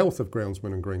mental health of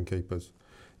groundsmen and greenkeepers.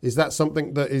 Is that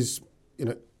something that is,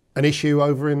 an issue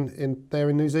over in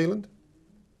New Zealand?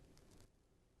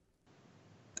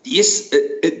 Yes,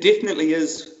 it definitely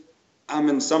is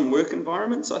in some work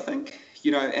environments, I think,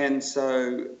 and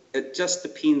so it just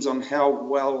depends on how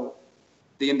well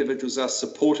the individuals are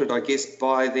supported, I guess,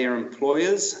 by their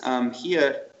employers.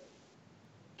 Here,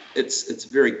 it's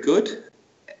very good,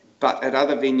 but at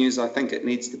other venues, I think it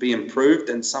needs to be improved,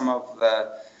 and some of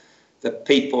the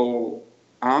people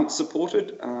aren't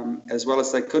supported as well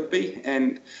as they could be.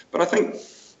 But I think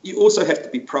you also have to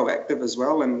be proactive as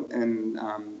well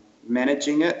and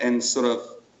managing it, and sort of,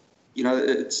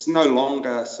 it's no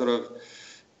longer sort of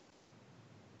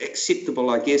acceptable,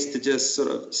 I guess, to just sort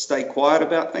of stay quiet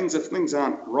about things. If things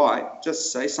aren't right,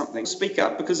 just say something. Speak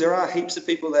up, because there are heaps of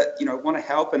people that, want to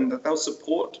help and that they'll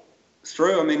support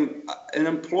through. I mean, an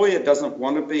employer doesn't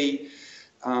want to be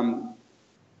on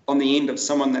the end of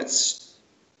someone that's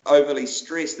overly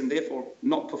stressed and therefore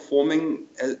not performing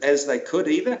as they could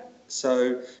either.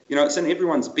 So, it's in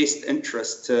everyone's best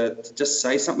interest to just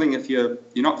say something if you're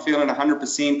not feeling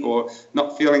 100% or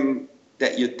not feeling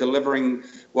that you're delivering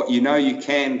what you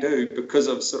can do because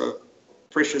of sort of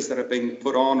pressures that are being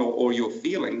put on or you're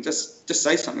feeling. Just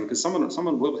say something, because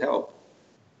someone will help.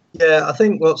 Yeah, I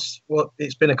think what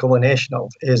it's been a combination of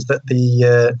is that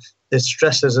the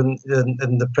stresses and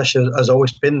the pressure has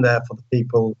always been there for the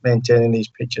people maintaining these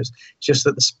pitches. It's just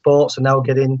that the sports are now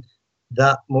getting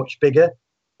that much bigger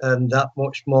and that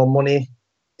much more money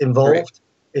involved. Correct.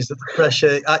 Is that the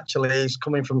pressure actually is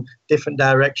coming from different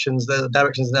directions, the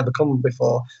directions never come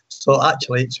before. So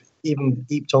actually it's even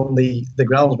heaped on the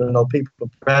groundsmen or people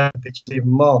preparing pitches even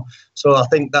more. So I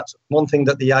think that's one thing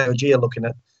that the IOG are looking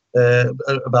at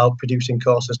about producing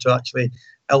courses to actually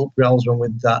help groundsmen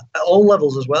with that at all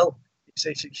levels as well.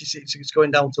 It's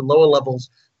going down to lower levels,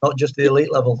 not just the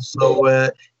elite levels. So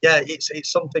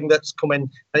it's something that's coming,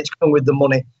 and it's coming with the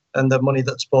money and the money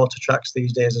that sport attracts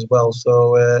these days as well.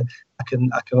 So I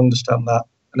can understand that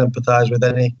and empathise with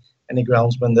any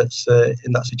groundsman that's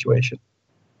in that situation.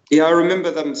 Yeah, I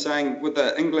remember them saying with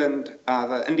the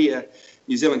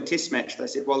India-New Zealand Test match, they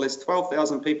said, well, there's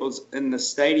 12,000 people in the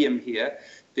stadium here.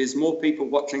 There's more people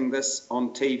watching this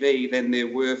on TV than there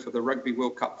were for the Rugby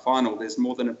World Cup final. There's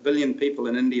more than 1 billion people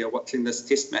in India watching this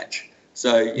Test match.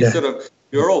 So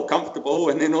you're all comfortable,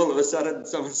 and then all of a sudden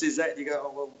someone says that, you go,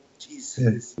 oh, well, geez,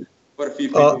 there's quite a few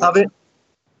people.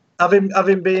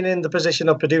 having been in the position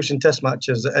of producing test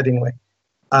matches at Headingley,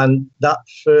 and that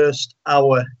first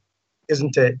hour,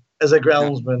 isn't it, as a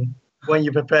groundsman, when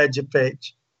you prepared your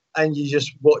pitch and you're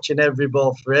just watching every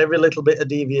ball for every little bit of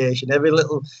deviation, every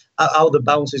little how the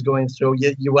bounce is going through,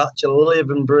 you actually live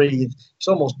and breathe. It's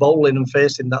almost bowling and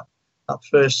facing that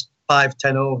first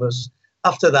 5-10 overs.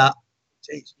 After that,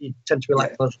 you tend to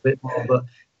relax a little bit more, but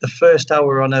the first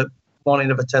hour on a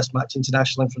morning of a test match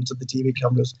international in front of the TV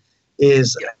cameras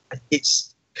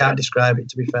can't describe it,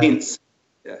 to be fair.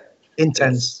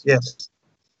 Intense, yes.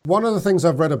 One of the things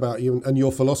I've read about you and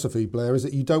your philosophy, Blair, is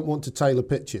that you don't want to tailor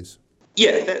pitches.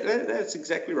 Yeah, that's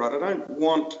exactly right. I don't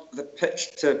want the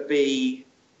pitch to be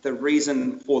the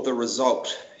reason for the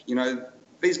result. You know,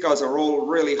 these guys are all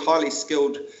really highly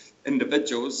skilled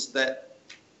individuals that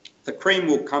the cream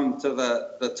will come to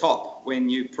the top when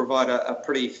you provide a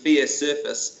pretty fair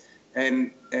surface.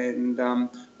 And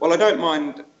while I don't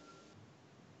mind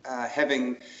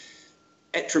having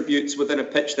attributes within a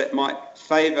pitch that might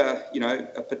favour, you know,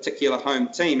 a particular home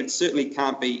team, it certainly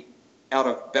can't be out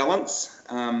of balance,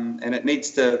 and it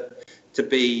needs to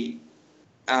be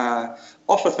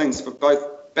offer things for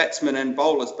both batsmen and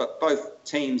bowlers, but both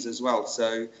teams as well.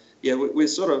 So yeah, we're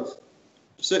sort of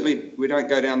certainly we don't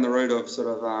go down the route of sort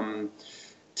of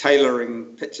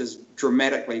tailoring pitches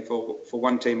dramatically for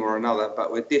one team or another,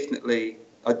 but we're definitely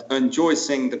I enjoy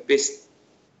seeing the best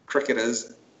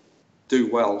cricketers do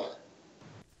well.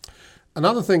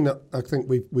 Another thing that I think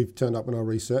we've turned up in our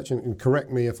research, and correct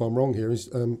me if I'm wrong here, is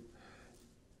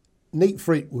neat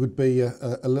freak would be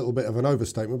a little bit of an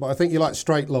overstatement, but I think you like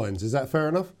straight lines. Is that fair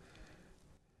enough?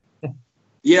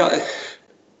 Yeah.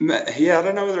 I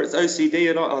don't know whether it's OCD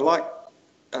or not.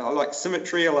 I like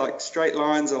symmetry. I like straight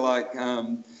lines. I like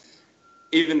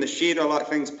even the shed. I like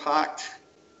things parked,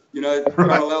 you know,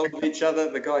 parallel to each other.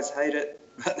 The guys hate it,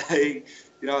 but they,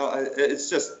 you know, it's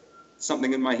just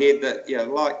something in my head that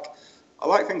I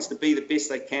like things to be the best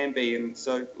they can be, and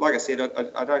so, like I said,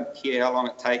 I don't care how long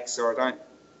it takes, or I don't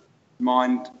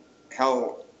mind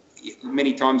how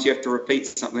many times you have to repeat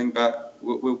something, but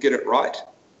we'll get it right.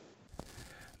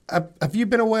 Have you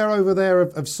been aware over there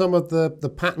of some of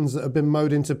the patterns that have been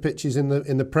mowed into pitches in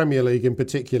the Premier League in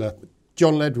particular?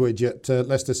 John Ledwidge at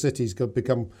Leicester City's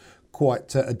become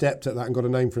quite adept at that and got a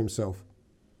name for himself.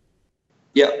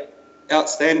 Yeah,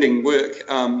 outstanding work.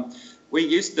 We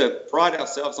used to pride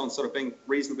ourselves on sort of being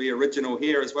reasonably original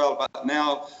here as well, but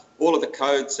now all of the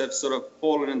codes have sort of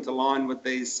fallen into line with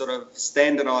these sort of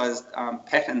standardised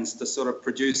patterns to sort of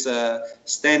produce a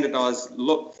standardised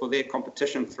look for their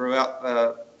competition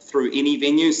through any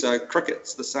venue. So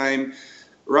cricket's the same,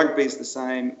 rugby's the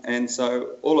same, and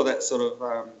so all of that sort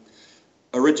of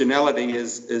originality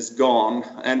is gone,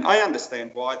 and I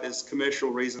understand why. There's commercial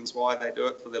reasons why they do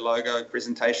it, for their logo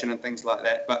presentation and things like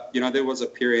that, but you know, there was a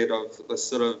period of this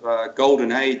sort of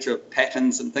golden age of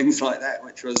patterns and things like that,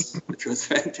 which was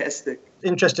fantastic.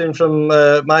 Interesting from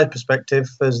my perspective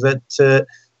is that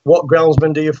what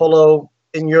groundsmen do you follow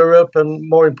in Europe, and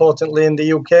more importantly in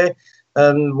the UK,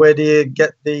 and where do you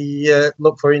get the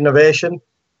look for innovation?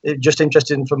 Just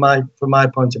interesting from my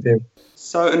point of view.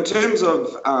 So in terms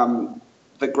of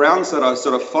the grounds that I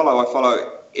sort of follow, I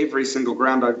follow every single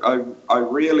ground. I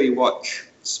really watch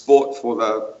sport for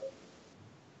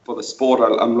the sport.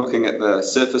 I'm looking at the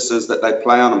surfaces that they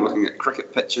play on. I'm looking at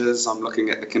cricket pitches. I'm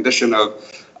looking at the condition of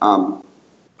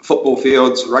football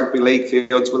fields, rugby league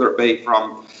fields, whether it be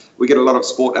from, we get a lot of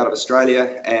sport out of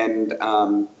Australia, and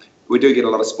we do get a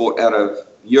lot of sport out of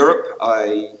Europe.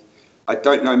 I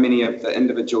don't know many of the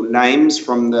individual names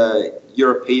from the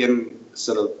European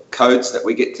sort of codes that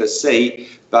we get to see,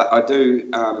 but I do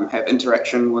have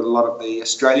interaction with a lot of the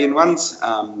Australian ones.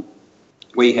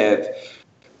 We have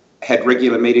had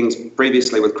regular meetings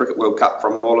previously with Cricket World Cup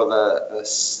from all of the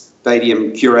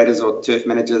stadium curators or turf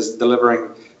managers delivering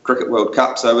Cricket World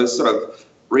Cup, so I was sort of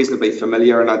reasonably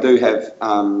familiar, and I do have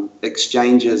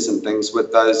exchanges and things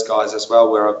with those guys as well,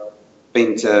 where I've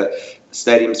been to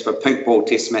stadiums for pink ball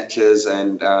test matches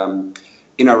and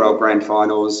NRL grand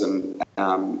finals and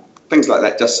things like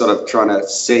that, just sort of trying to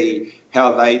see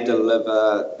how they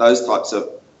deliver those types of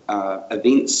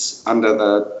events under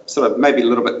the sort of maybe a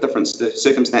little bit different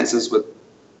circumstances with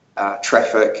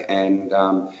traffic and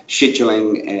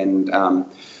scheduling and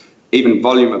even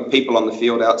volume of people on the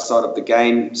field outside of the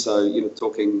game. So, you know,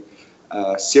 talking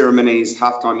ceremonies,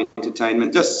 halftime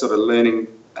entertainment, just sort of learning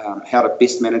how to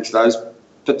best manage those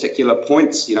particular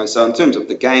points. You know, so in terms of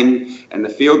the game and the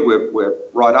field, we're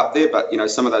right up there, but, you know,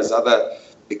 some of those other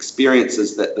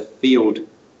experiences that the field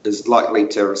is likely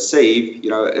to receive, you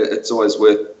know, it's always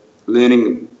worth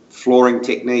learning flooring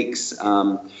techniques,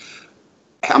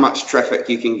 how much traffic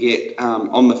you can get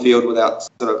on the field without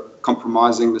sort of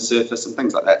compromising the surface and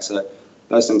things like that. So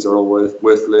those things are all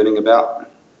worth learning about.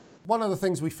 One of the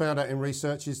things we found out in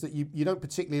research is that you don't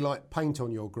particularly like paint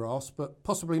on your grass, but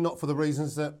possibly not for the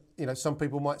reasons that some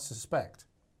people might suspect.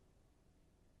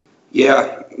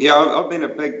 Yeah, I've been a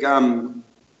big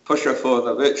pusher for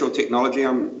the virtual technology.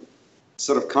 I'm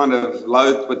sort of kind of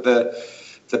loath with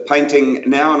the painting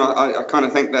now, and I kind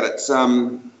of think that it's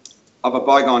of a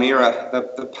bygone era.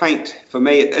 The paint, for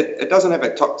me, it doesn't have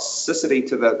a toxicity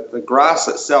to the grass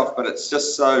itself, but it's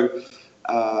just so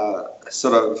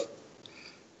sort of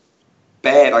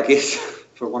bad, I guess,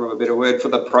 for want of a better word, for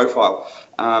the profile.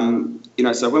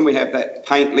 So when we have that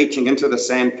paint leaching into the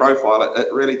sand profile,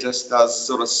 it really just does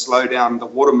sort of slow down the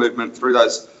water movement through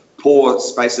those pore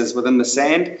spaces within the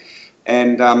sand.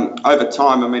 And over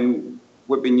time, I mean,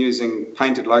 we've been using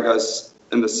painted logos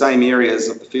in the same areas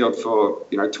of the field for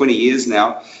 20 years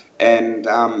now, and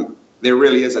there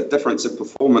really is a difference in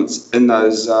performance in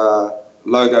those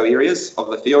logo areas of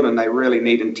the field, and they really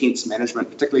need intense management,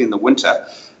 particularly in the winter,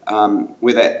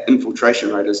 where that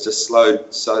infiltration rate is just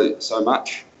slowed so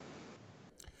much.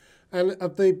 And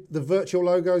have the virtual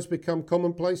logos become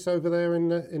commonplace over there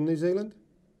in New Zealand?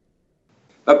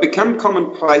 They've become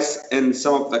commonplace in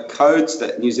some of the codes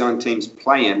that New Zealand teams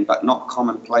play in, but not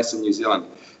commonplace in New Zealand.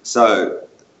 So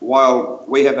while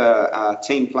we have a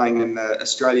team playing in the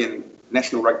Australian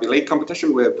National Rugby League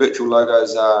competition where virtual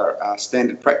logos are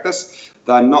standard practice,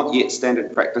 they're not yet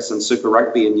standard practice in Super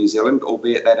Rugby in New Zealand,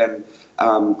 albeit that in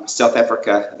South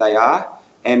Africa they are,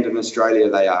 and in Australia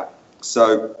they are.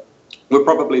 So we're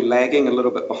probably lagging a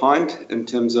little bit behind in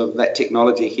terms of that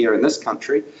technology here in this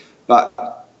country,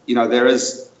 but there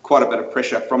is quite a bit of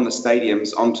pressure from the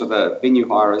stadiums onto the venue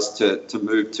hirers to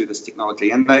move to this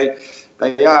technology, and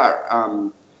they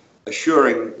are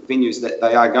assuring venues that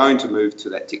they are going to move to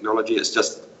that technology. It's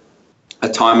just a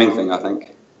timing thing, I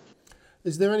think.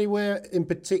 Is there anywhere in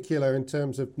particular in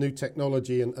terms of new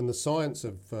technology and the science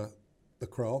of the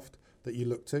craft that you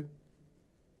look to?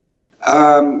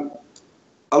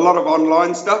 A lot of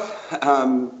online stuff,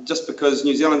 just because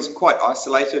New Zealand's quite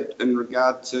isolated in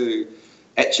regard to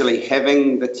actually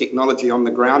having the technology on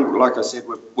the ground. Like I said,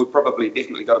 we've probably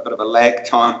definitely got a bit of a lag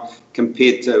time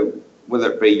compared to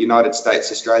whether it be United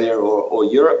States, Australia or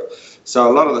Europe.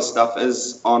 So a lot of the stuff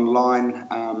is online,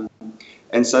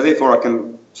 and so therefore I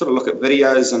can sort of look at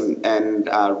videos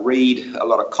and read a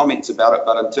lot of comments about it.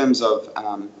 But in terms of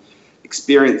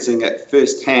experiencing it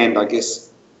firsthand, I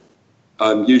guess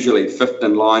I'm usually fifth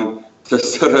in line to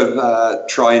sort of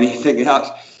try anything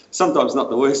out. Sometimes not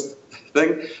the worst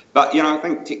thing, but I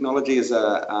think technology is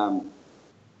a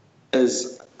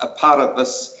part of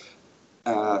this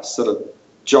sort of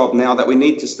job now that we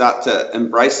need to start to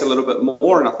embrace a little bit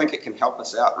more, and I think it can help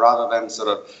us out rather than sort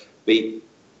of be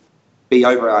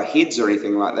over our heads or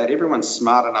anything like that. Everyone's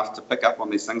smart enough to pick up on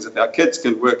these things. If our kids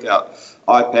can work out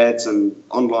iPads and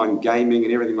online gaming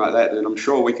and everything like that, then I'm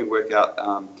sure we can work out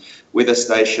weather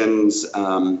stations,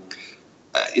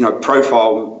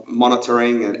 profile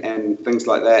monitoring and things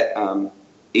like that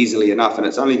easily enough, and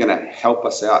it's only going to help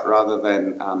us out rather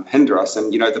than hinder us.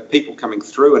 And the people coming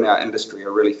through in our industry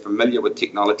are really familiar with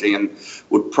technology and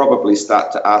would probably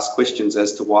start to ask questions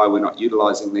as to why we're not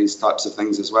utilising these types of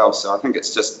things as well. So I think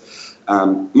it's just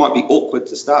might be awkward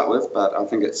to start with, but I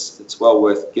think it's well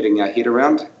worth getting our head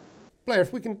around. Blair,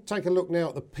 if we can take a look now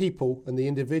at the people and the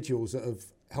individuals that have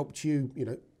helped you,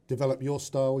 develop your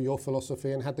style, your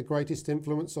philosophy, and had the greatest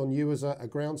influence on you as a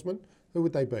groundsman, who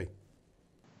would they be?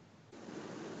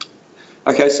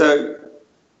 Okay, so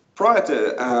prior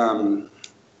to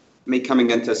me coming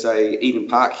into, say, Eden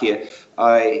Park here,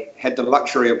 I had the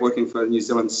luxury of working for the New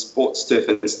Zealand Sports Turf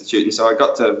Institute, and so I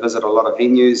got to visit a lot of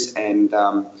venues, and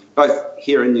both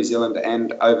here in New Zealand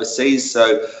and overseas.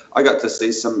 So I got to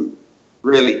see some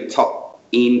really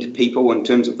top-end people in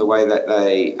terms of the way that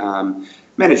they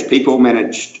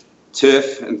managed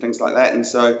turf and things like that. And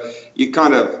so you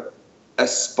kind of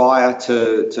aspire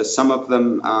to some of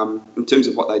them in terms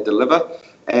of what they deliver.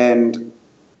 And,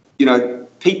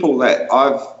 people that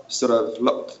I've sort of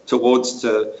looked towards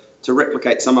to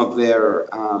replicate some of their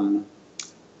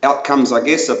outcomes, I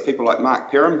guess, are people like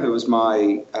Mark Perham, who was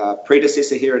my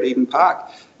predecessor here at Eden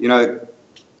Park.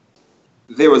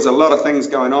 There was a lot of things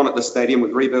going on at the stadium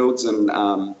with rebuilds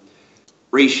and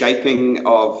reshaping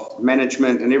of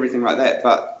management and everything like that.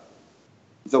 But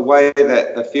the way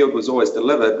that the field was always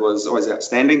delivered was always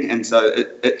outstanding, and so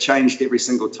it changed every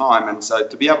single time. And so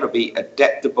to be able to be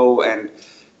adaptable and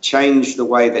change the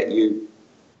way that you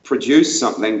produce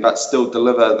something but still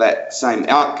deliver that same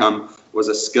outcome was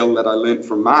a skill that I learned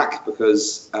from Mark,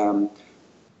 because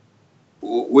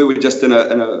we were just in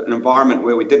an environment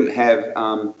where we didn't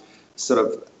have sort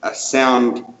of a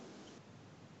sound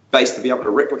base to be able to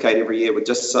replicate every year with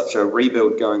just such a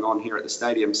rebuild going on here at the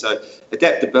stadium. So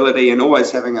adaptability and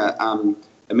always having a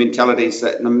mentality is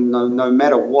that no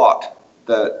matter what,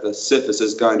 the surface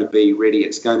is going to be ready,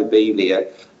 it's going to be there.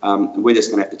 We're just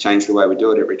going to have to change the way we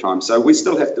do it every time. So we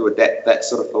still have to adapt that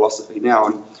sort of philosophy now.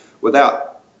 And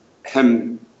without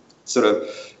him sort of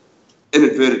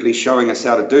inadvertently showing us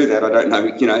how to do that, I don't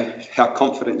know, how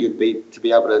confident you'd be to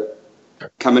be able to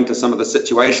come into some of the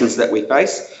situations that we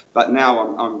face. But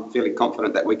now I'm fairly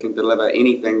confident that we can deliver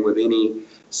anything with any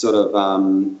sort of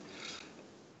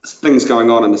things going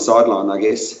on in the sideline, I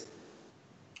guess.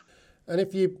 And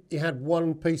if you had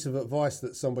one piece of advice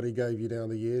that somebody gave you down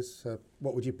the years,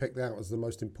 what would you pick out as the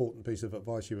most important piece of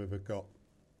advice you ever got?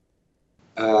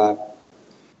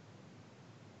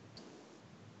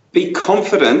 Be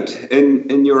confident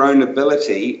in your own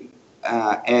ability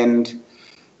and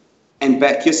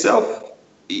back yourself.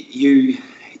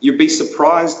 You'd be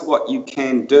surprised what you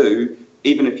can do,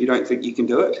 even if you don't think you can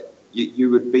do it. You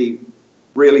would be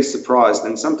really surprised.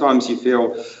 And sometimes you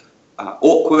feel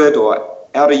awkward or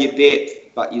out of your depth,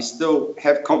 but you still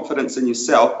have confidence in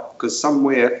yourself, because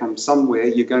somewhere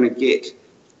you're going to get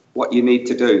what you need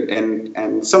to do.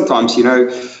 And sometimes,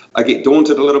 I get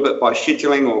daunted a little bit by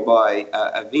scheduling or by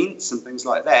events and things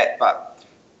like that, but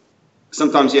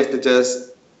sometimes you have to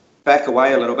just back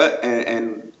away a little bit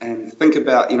and think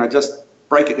about, just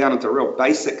break it down into real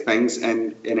basic things,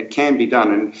 and it can be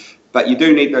done. But you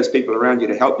do need those people around you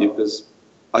to help you, because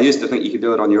I used to think you could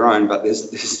do it on your own, but there's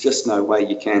just no way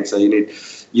you can. So you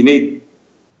need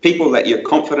people that you're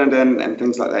confident in and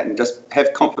things like that, and just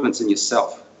have confidence in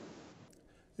yourself.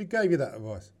 Who gave you that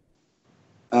advice?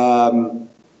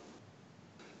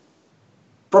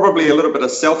 Probably a little bit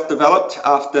of self-developed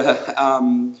after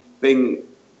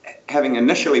having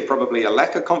initially probably a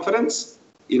lack of confidence,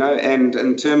 and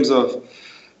in terms of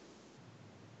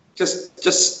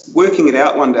just working it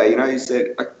out one day. He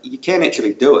said, you can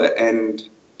actually do it, and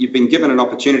you've been given an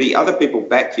opportunity. Other people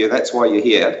back you. That's why you're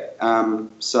here.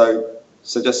 So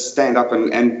just stand up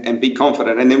and be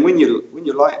confident. And then when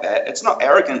you like that, it's not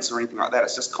arrogance or anything like that.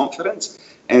 It's just confidence.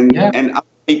 And other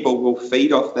people will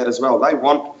feed off that as well. They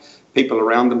want people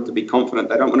around them to be confident.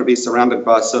 They don't want to be surrounded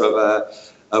by sort of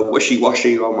a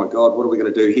wishy-washy, oh my God, what are we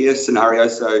going to do here scenario.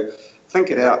 So think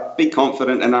it out, be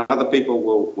confident, and other people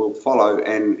will follow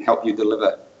and help you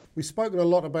deliver. We've spoken a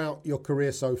lot about your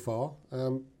career so far.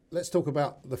 Let's talk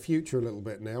about the future a little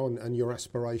bit now and your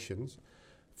aspirations.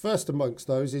 First amongst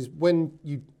those is, when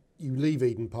you leave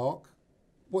Eden Park,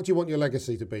 what do you want your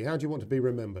legacy to be? How do you want to be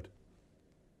remembered?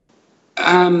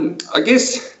 I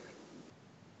guess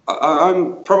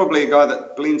I'm probably a guy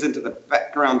that blends into the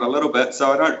background a little bit,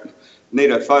 so I don't need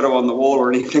a photo on the wall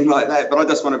or anything like that, but I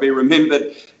just want to be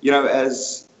remembered,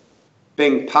 as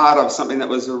being part of something that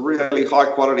was a really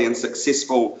high quality and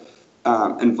successful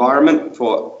environment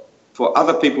for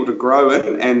other people to grow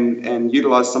in and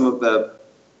utilize some of the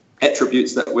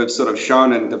attributes that we've sort of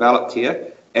shown and developed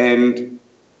here. And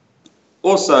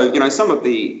also, some of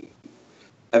the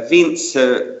events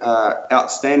are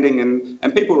outstanding,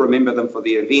 and people remember them for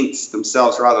the events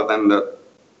themselves rather than the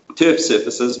turf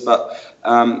surfaces. But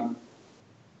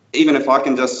even if I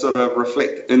can just sort of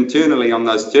reflect internally on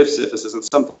those turf surfaces, and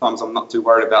sometimes I'm not too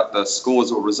worried about the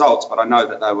scores or results, but I know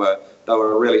that they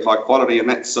were really high quality, and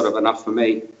that's sort of enough for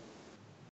me.